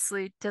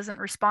obviously doesn't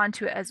respond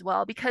to it as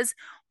well because,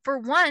 for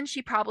one,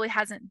 she probably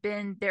hasn't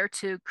been there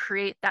to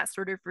create that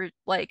sort of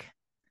like,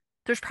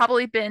 there's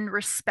probably been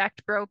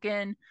respect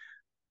broken,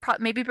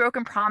 maybe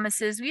broken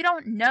promises. We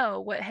don't know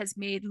what has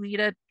made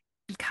Lita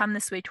become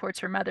this way towards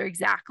her mother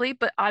exactly,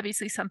 but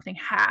obviously something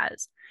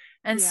has.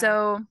 And Yeah.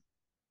 so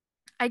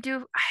I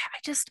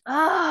just,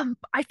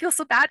 I feel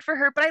so bad for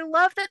her, but I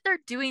love that they're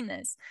doing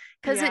this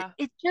because Yeah.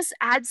 it just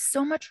adds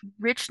so much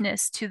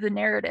richness to the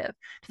narrative,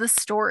 to the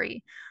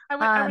story. I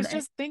was And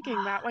just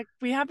thinking that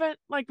we haven't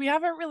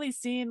really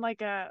seen a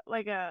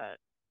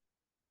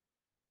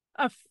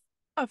f-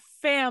 a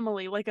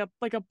family, like a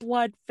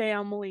blood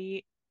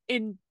family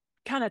in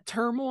kind of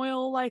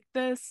turmoil like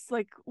this.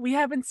 Like we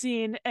haven't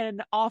seen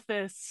an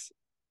office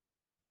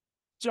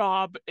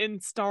job in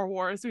Star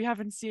Wars. We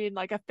haven't seen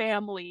like a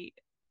family.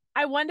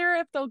 I wonder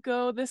if they'll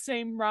go the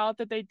same route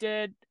that they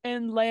did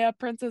in Leia,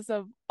 Princess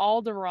of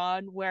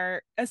Alderaan,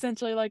 where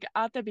essentially like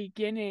at the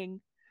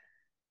beginning,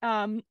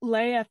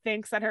 Leia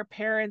thinks that her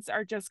parents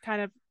are just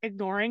kind of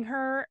ignoring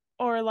her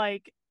or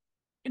like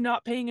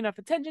not paying enough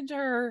attention to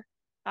her.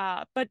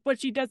 But what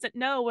she doesn't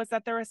know was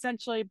that they're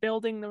essentially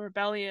building the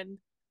rebellion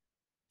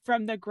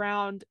from the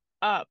ground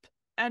up,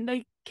 and they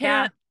yeah.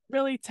 can't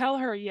really tell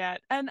her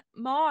yet. And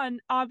Mon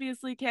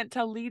obviously can't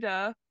tell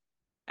Lita,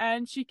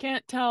 and she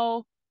can't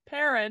tell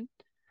Perrin.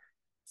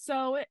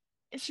 So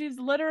she's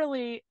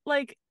literally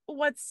like,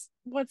 what's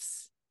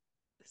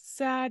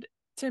sad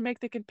to make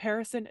the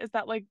comparison is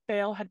that like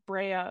Bale had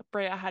Brea,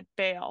 Brea had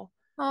Bale,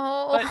 but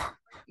Oh,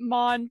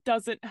 Mon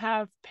doesn't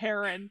have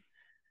Perrin.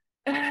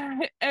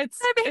 that It's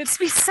makes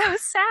me so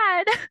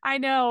sad. I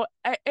know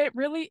it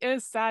really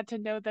is sad to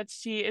know that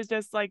she is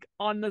just like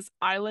on this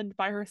island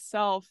by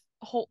herself,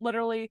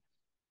 literally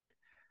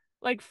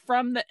like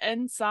from the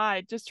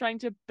inside, just trying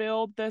to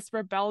build this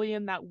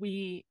rebellion that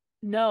we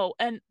know.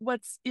 And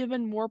what's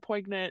even more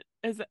poignant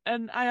is,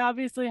 and I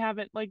obviously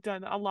haven't like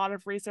done a lot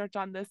of research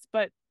on this,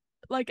 but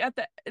like at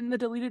the in the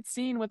deleted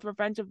scene with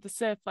Revenge of the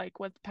Sith, like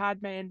with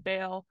Padme and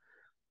Bale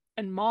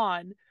and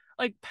Mon,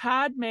 like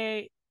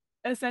Padme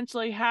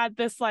essentially had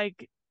this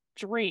like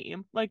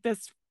dream, like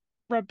this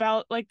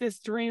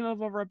dream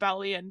of a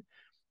rebellion,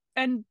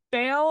 and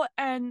Bale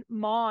and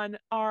Mon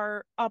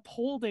are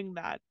upholding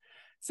that.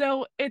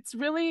 So it's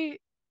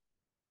really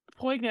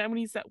poignant. I'm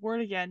gonna use that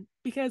word again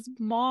because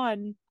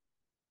Mon,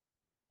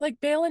 like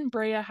Bale and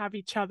Brea have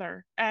each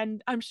other,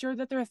 and I'm sure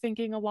that they're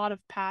thinking a lot of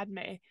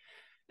Padme.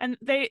 And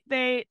they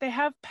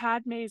have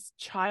Padme's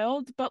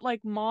child, but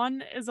like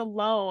Mon is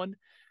alone,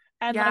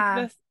 and like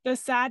Yeah. the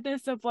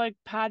sadness of like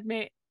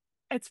Padme.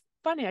 It's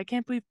funny. I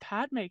can't believe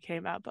Padme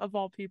came up of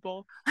all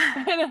people,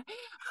 but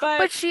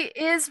But she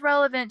is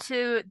relevant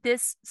to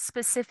this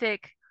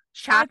specific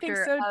I think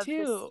chapter so of this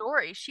too.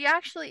 story. She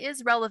actually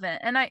is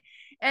relevant.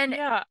 And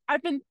Yeah,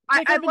 I've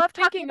I been love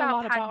talking thinking a about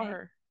lot about Padme.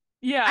 her.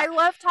 Yeah. I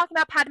love talking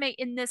about Padme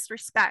in this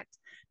respect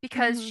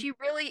because Hmm.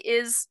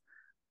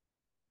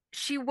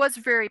 she was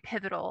very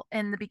pivotal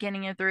in the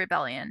beginning of the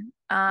rebellion.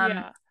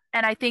 Yeah.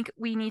 And I think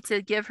we need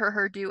to give her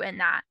her due in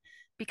that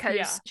because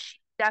Yeah. she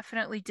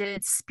definitely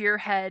did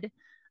spearhead.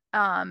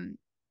 Um,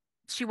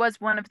 she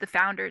was one of the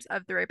founders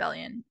of the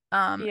rebellion.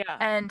 Yeah.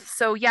 And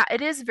so, yeah,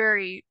 it is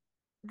very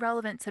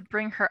relevant to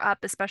bring her up,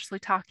 especially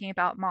talking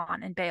about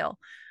Mon and Bale,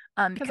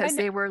 Because because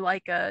they were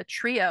like a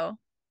trio.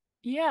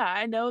 yeah,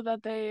 I know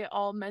that they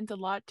all meant a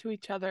lot to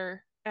each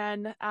other,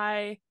 and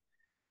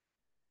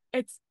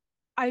it's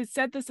I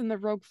said this in the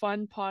Rogue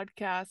Fun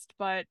podcast,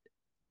 but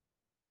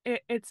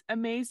it's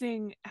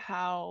amazing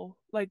how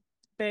like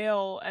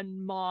Bale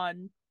and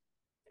Mon,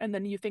 and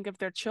then you think of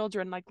their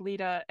children like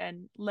Lita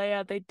and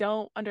Leia, they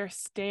don't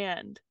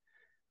understand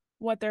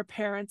what their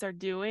parents are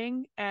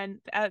doing, and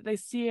they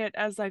see it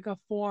as like a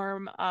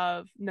form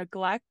of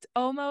neglect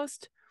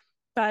almost.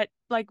 But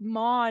like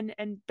Mon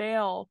and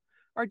Bale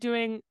are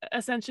doing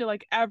essentially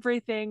like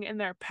everything in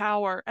their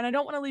power. And I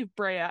don't want to leave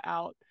Brea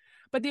out,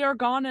 but the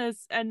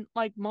Organas and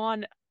like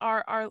Mon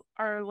are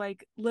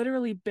like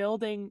literally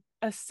building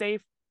a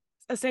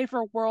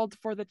safer world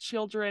for the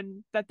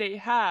children that they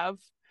have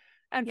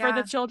and for the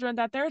Yeah. children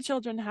that their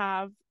children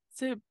have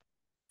to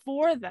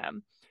for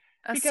them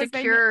A because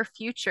secure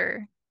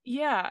future.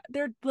 yeah,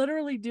 they're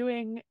literally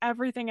doing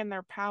everything in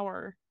their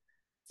power.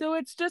 So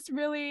it's just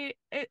really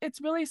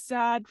it's really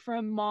sad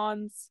from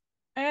Mon's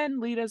and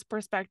Lita's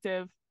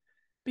perspective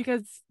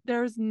because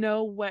there's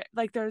no way,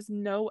 like there's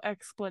no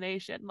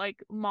explanation.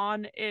 Like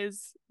Mon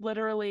is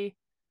literally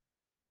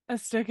a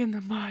stick in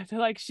the mud.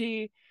 Like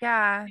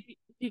Yeah.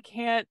 she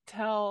can't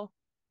tell,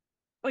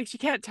 like she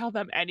can't tell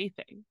them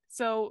anything.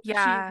 So she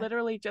Yeah.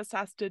 literally just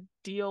has to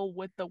deal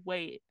with the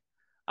weight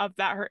of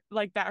that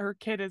her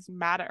kid is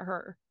mad at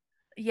her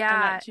and Yeah,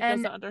 that she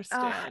doesn't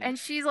understand. and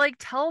she's like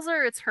tells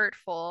her it's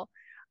hurtful.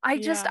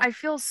 Yeah. I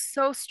feel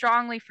so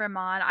strongly for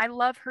Mon. I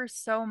love her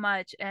so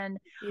much, and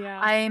Yeah.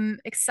 I'm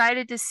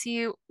excited to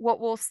see what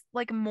will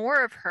like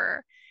more of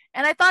her.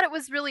 And I thought it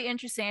was really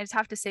interesting. I just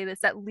have to say this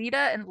that Lita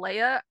and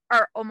Leia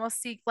are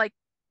almost like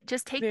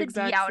just take The the D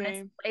exact out and it's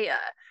same. Leia,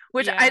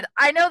 which Yeah.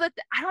 I know that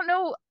I don't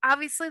know.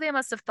 Obviously, they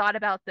must have thought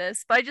about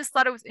this, but I just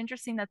thought it was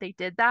interesting that they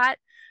did that.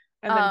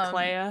 And then Um,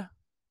 Clea.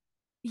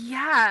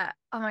 yeah.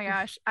 Oh my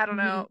gosh. I don't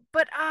know.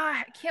 But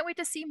I can't wait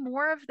to see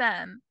more of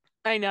them.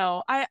 I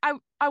know.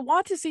 I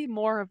want to see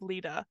more of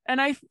Lita. And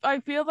I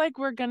feel like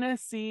we're gonna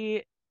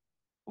see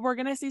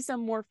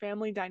some more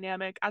family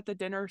dynamic at the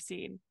dinner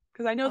scene.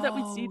 Because I know that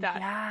we see Oh that.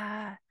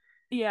 yeah.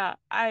 Yeah.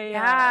 I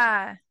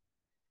Yeah.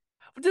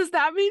 does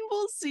that mean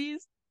we'll see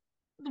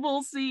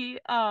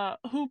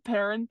who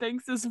Perrin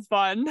thinks is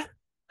fun?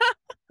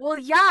 Well,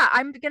 yeah,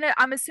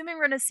 I'm assuming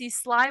we're gonna see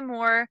Sly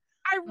Moore,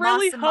 I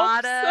really hope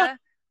so. Masamada,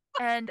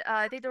 and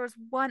I think there was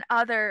one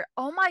other.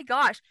 Oh my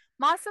gosh.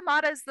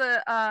 Masamada is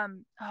the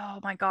oh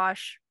my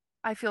gosh.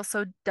 I feel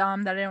so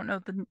dumb that I don't know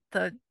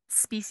the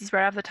species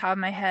right off the top of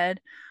my head.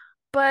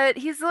 But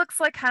he looks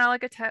like kind of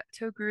like a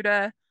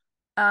Togruta.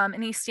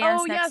 And he Oh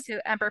stands next yes.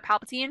 to Emperor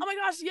Palpatine. Oh my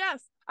gosh,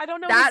 yes. I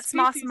don't know his That's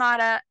species.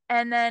 Masamada.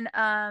 And then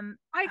I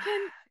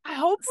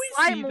hope we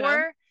Sly see them.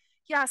 Moore.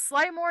 Yeah,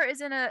 Sly Moore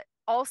is in a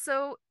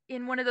also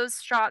in one of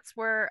those shots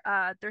where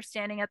they're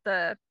standing at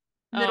the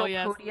Oh middle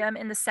yes. podium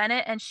in the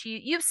Senate, and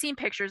you've seen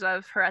pictures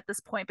of her at this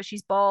point, but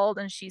she's bald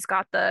and she's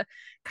got the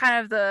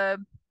kind of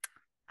the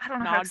I don't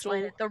know how to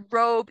explain it. Nodule.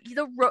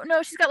 The robe.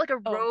 No, she's got like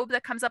a Oh, robe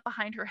that comes up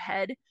behind her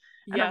head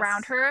and around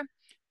yes. her.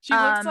 She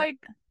looks Um, like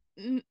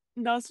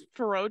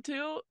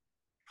Nosferatu.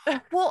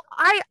 Well,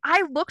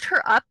 I looked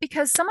her up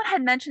because someone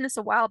had mentioned this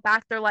a while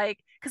back. They're like,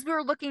 because we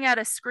were looking at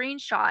a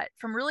screenshot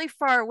from really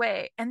far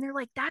away, and they're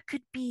like, that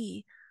could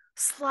be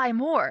Sly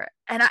Moore,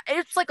 and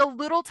it's like a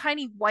little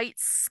tiny white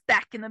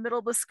speck in the middle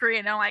of the screen.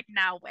 And I'm like,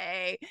 no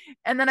way.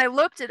 And then I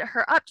looked at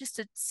her up just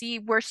to see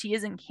where she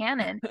is in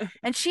canon,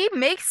 and she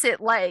makes it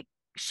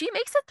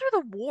through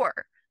the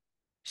war.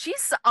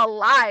 She's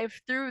alive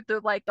through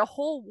the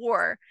whole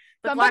war,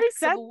 the Somebody Galactic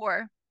said Civil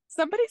War.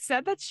 somebody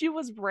said that she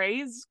was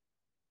Ray's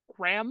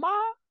grandma.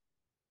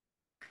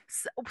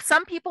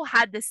 Some people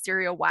had this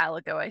theory a while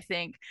ago, I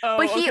think. But Oh,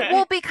 well,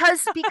 okay.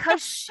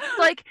 because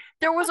like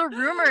there was a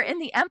rumor in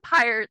the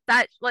Empire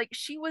that like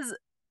she was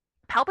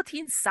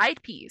Palpatine's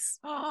side piece.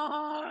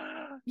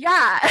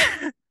 Yeah.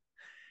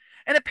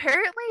 And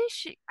apparently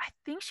I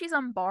think she's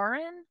on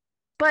Barin,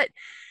 but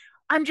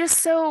I'm just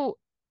so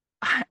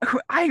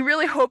I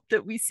really hope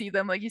that we see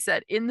them, like you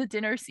said, in the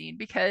dinner scene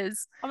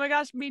because Oh my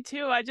gosh, me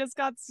too. I just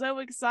got so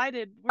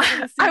excited. We're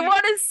gonna I see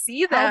want to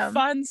see how them.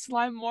 fun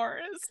Slime More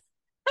is.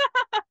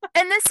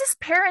 And this is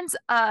Perrin's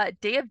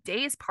Day of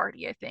Days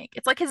party, I think.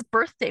 It's like his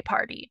birthday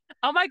party.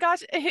 Oh my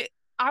gosh,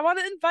 I want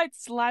to invite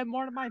Slime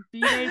More to my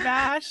B-Day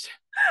bash.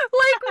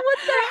 Like, what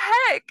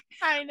the heck?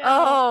 I know.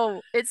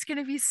 Oh, it's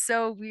gonna be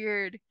so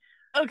weird.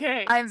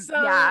 Okay,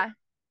 so Yeah.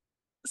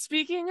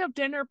 speaking of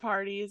dinner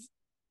parties,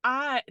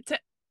 I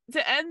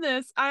to end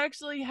this, I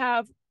actually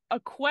have a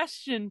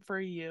question for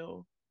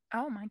you.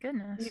 Oh my You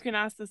goodness. can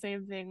ask the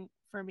same thing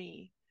for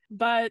me.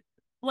 But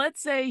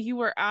let's say you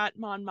were at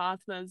Mon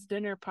Mothma's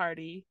dinner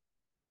party.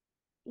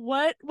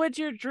 What would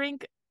your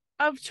drink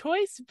of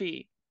choice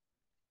be?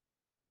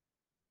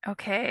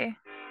 Okay.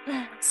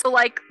 It So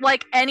like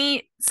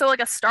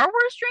a Star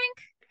Wars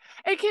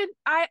drink? can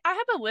I have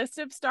a list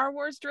of Star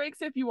Wars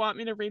drinks if you want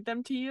me to read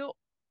them to you.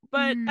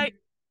 But Mm,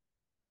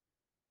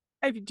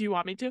 do you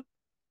want me to?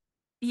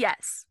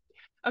 yes.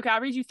 Okay,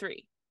 I'll read you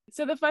three.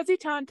 So the fuzzy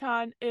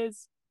tauntaun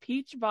is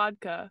peach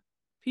vodka,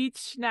 peach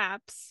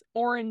schnapps,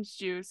 orange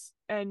juice,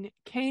 and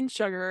cane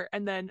sugar,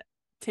 and then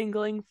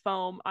tingling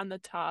foam on the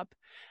top.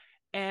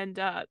 And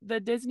the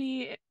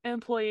Disney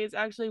employees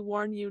actually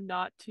warn you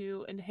not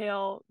to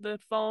inhale the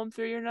foam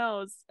through your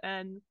nose.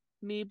 And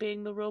me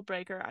being the rule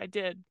breaker, I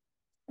did.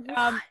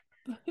 Um,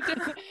 What?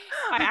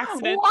 by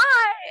accident.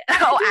 Why? I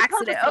Oh, did it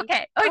accident. purposely.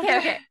 Okay. Okay,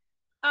 Okay.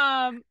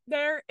 okay.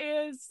 There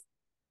is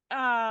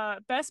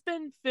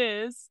Bespin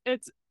Fizz.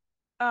 It's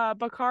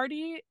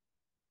Bacardi,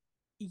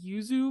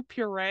 yuzu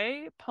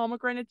puree,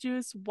 pomegranate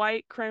juice,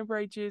 white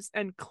cranberry juice,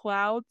 and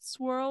cloud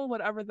swirl,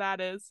 whatever that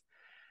is.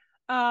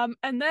 And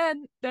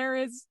then there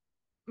is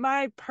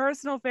my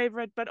personal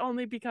favorite, but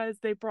only because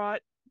they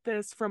brought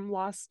this from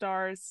Lost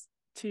Stars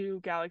to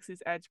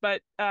Galaxy's Edge.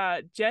 But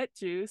Jet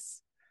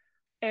Juice,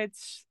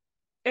 it's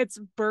it's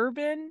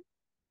bourbon,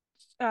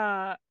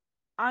 uh,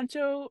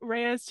 Ancho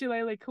Reyes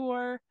Chile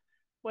liqueur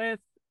with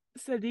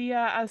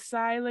Sadia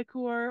acai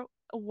liqueur,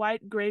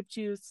 white grape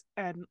juice,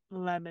 and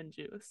lemon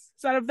juice.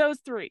 So out of those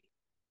three,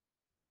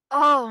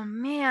 Oh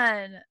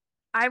man.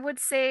 I would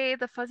say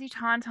the fuzzy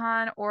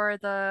tauntaun or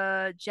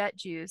the jet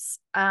juice.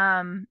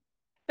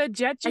 the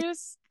Jet I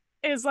Juice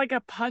is like a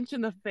punch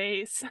in the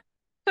face.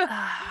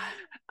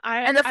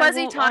 and the I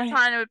fuzzy won't lie.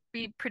 tauntaun would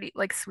be pretty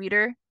like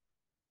sweeter.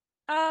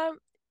 Um,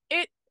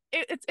 it,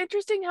 it's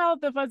interesting how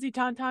the fuzzy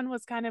tauntaun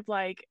was kind of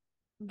like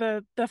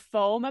the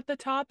foam at the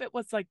top. It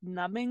was like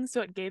numbing,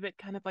 so it gave it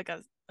kind of like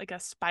a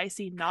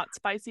spicy, not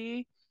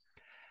spicy.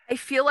 I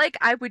feel like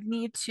I would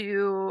need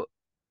to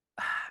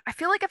I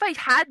feel like if I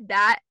had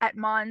that at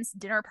Mon's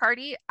dinner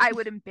party, I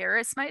would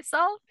embarrass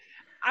myself.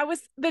 I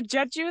was the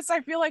Jet Juice. I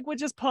feel like would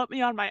just put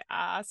me on my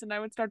ass, and I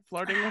would start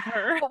flirting with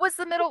her. What was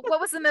the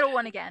middle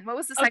one again? What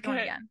was the second one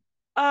Okay.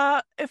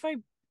 again? If I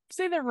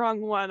say the wrong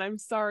one, I'm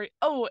sorry.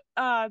 Oh,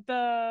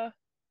 the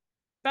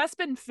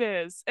Bespin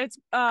Fizz. It's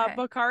Okay.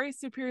 Bakari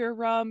Superior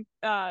Rum,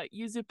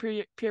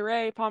 yuzu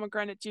puree,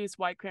 pomegranate juice,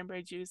 white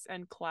cranberry juice,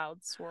 and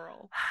cloud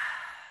swirl.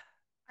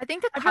 I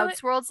think the I feel cloud like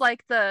swirl's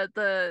like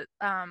the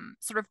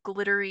sort of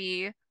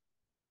glittery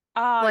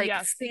like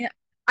yes.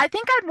 I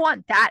think I'd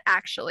want that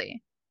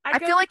actually. I'd I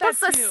go feel with like that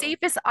that's the too.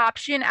 safest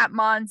option at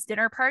Mon's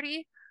dinner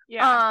party.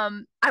 Yeah.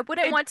 I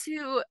wouldn't It want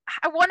to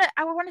I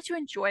wanted to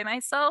enjoy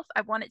myself.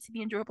 I want it to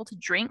be enjoyable to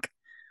drink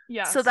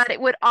so that yes.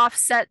 it would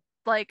offset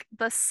like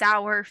the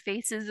sour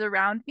faces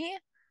around me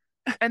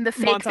and the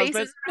fake Mon's husband.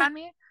 faces around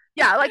me.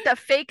 Yeah, like the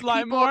fake people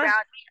around Limemore. me.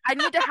 I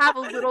need to have a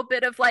little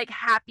bit of like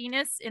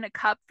happiness in a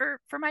cup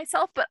for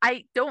myself, but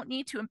I don't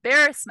need to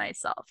embarrass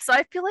myself. So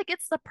I feel like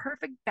it's the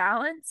perfect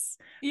balance,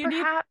 You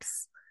need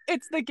perhaps.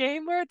 it's the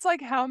game where it's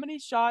like how many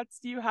shots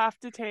do you have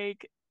to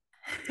take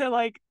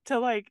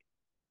to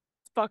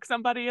fuck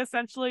somebody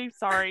essentially.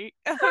 Sorry.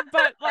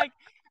 But like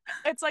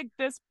it's like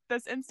this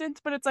instance,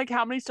 but it's like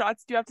how many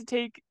shots do you have to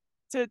take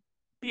to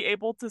be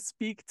able to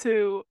speak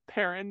to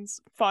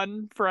parents,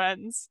 fun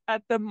friends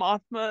at the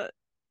Mothma,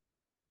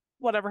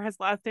 whatever his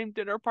last name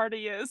dinner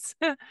party is.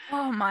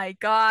 Oh my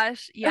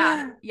gosh.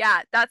 Yeah. I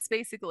Yeah, that's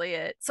basically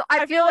it. So I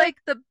feel feel like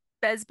like the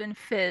Bespin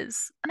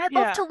Fizz. And I'd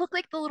love yeah, to look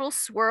like the little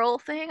swirl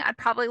thing. I'd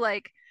probably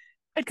like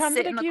it comes in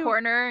sit a in the cute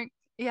corner.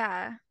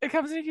 Yeah. it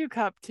comes in a cute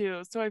cup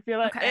too. So I feel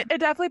like Okay. it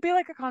definitely be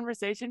like a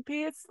conversation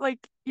piece. Like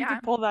you Yeah.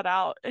 could pull that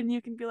out and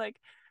you can be like,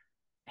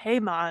 hey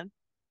man,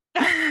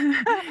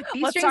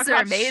 These let's talk drinks are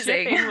about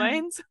amazing. shipping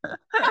lanes.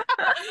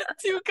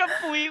 Two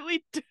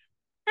completely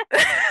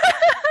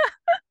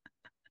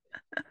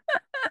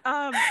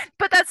um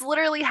But that's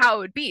literally how it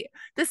would be.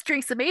 This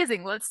drink's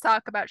amazing. Let's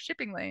talk about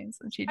shipping lanes.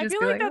 And she'd I just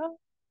feel be like like, that oh,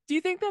 do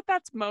you think that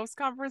that's most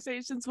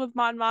conversations with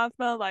Mon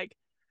Mothma like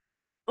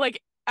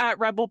at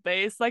Rebel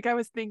Base? Like I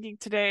was thinking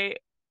today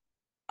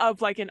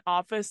of like an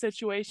office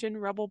situation,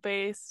 Rebel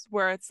Base,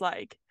 where it's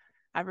like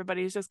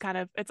everybody's just kind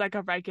of it's like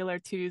a regular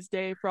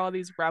Tuesday for all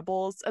these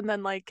rebels, and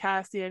then like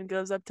Cassian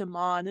goes up to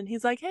Mon and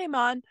he's like, "Hey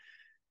Mon,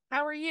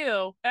 how are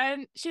you?"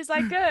 And she's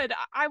like, "Good.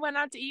 I went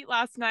out to eat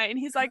last night." And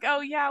he's like,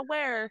 "Oh yeah,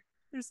 where?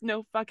 There's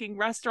no fucking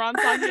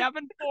restaurants on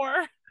Yavin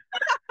 4."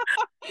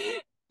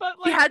 But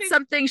she like had think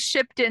something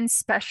shipped in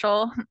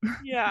special.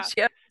 yeah.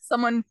 She had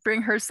someone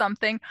bring her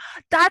something.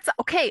 That's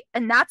okay.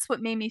 And that's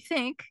what made me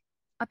think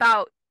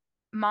about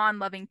Mon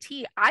loving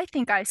tea. I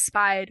think I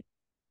spied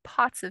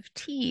pots of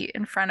tea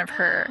in front of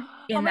her Oh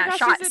in my that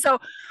gosh, shot. So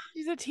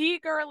she's a tea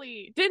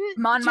girly. Didn't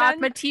Mon Jen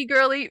Mothma tea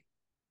girly,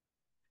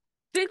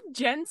 didn't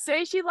Jen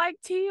say she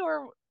liked tea,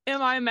 or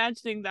am I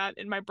imagining that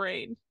in my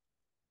brain?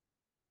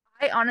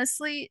 I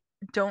honestly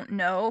don't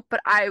know,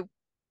 but I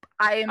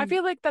I am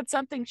feel like that's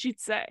something she'd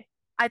say.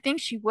 I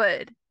think she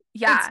would.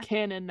 It's Yeah.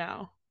 canon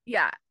now.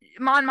 Yeah.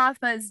 Mon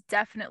Mothma is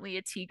definitely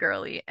a tea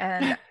girly,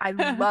 and I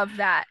love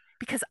that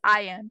because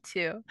I am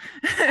too.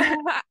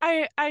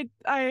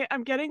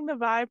 I'm getting the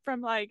vibe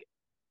from like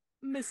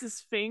Mrs.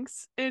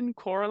 Sphinx in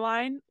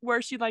Coraline,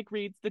 where she like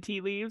reads the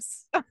tea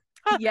leaves.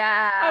 I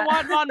Yeah.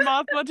 want Mon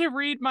Mothma to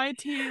read my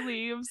tea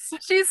leaves.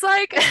 She's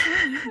like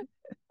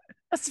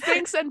A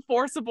Sphinx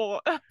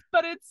enforceable,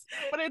 but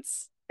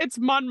it's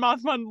Mon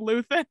Mothma and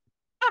Luthen.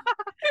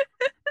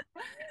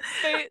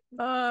 They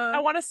I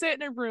uh want to sit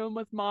in a room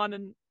with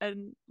Mon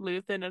and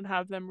Luthen and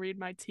have them read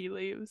my tea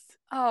leaves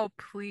oh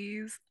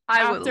please.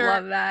 I would after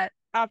love that.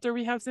 after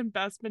we have some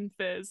Bestman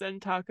Fizz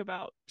and talk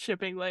about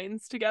shipping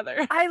lanes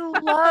together. I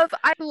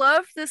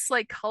love this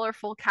like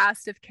colorful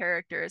cast of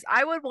characters.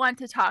 I would want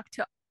to talk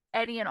to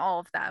any and all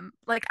of them.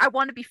 Like I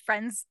want to be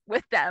friends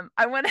with them.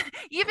 I want to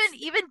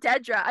even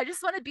Dedra. I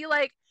just want to be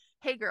like,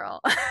 "Hey girl."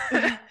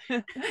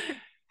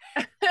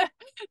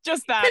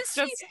 Just that. Because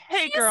Just,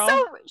 hey, girl.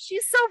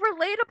 she's so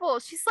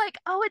relatable. She's like,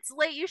 oh, it's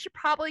late. You should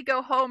probably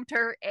go home to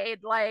her aide.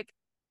 Like,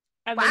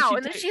 And then wow. she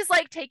And then takes, she's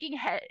like taking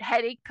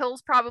headache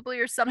pills probably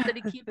or something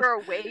to keep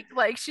her awake.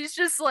 Like she's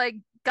just like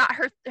got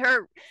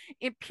her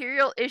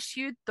imperial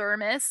issued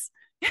thermos.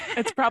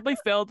 it's probably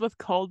filled with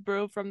cold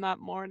brew from that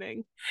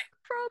morning.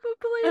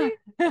 Probably.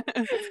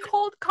 It's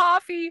cold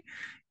coffee.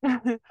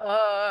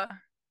 Uh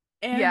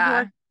Andor,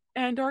 yeah.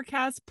 Andor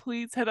cast,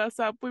 please hit us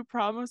up. We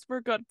promise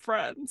we're good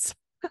friends.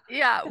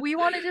 Yeah, we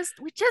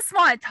just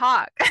want to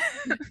talk.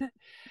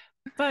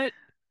 But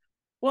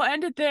we'll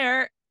end it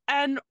there,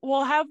 and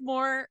we'll have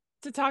more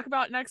to talk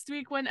about next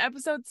week when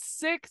episode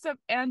 6 of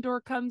Andor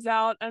comes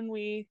out and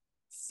we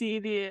see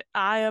the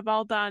Eye of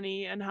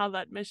Aldani and how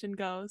that mission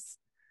goes.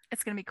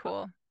 It's gonna be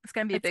cool. It's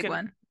gonna be a It's big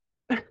gonna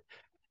one.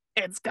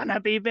 it's gonna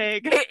be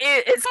big.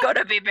 It's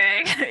gonna be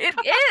big. It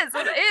is.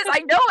 It is. I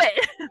know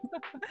it.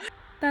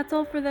 That's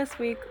all for this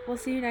week. We'll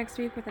see you next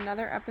week with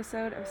another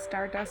episode of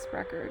Stardust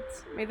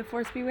Records. May the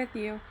Force be with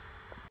you.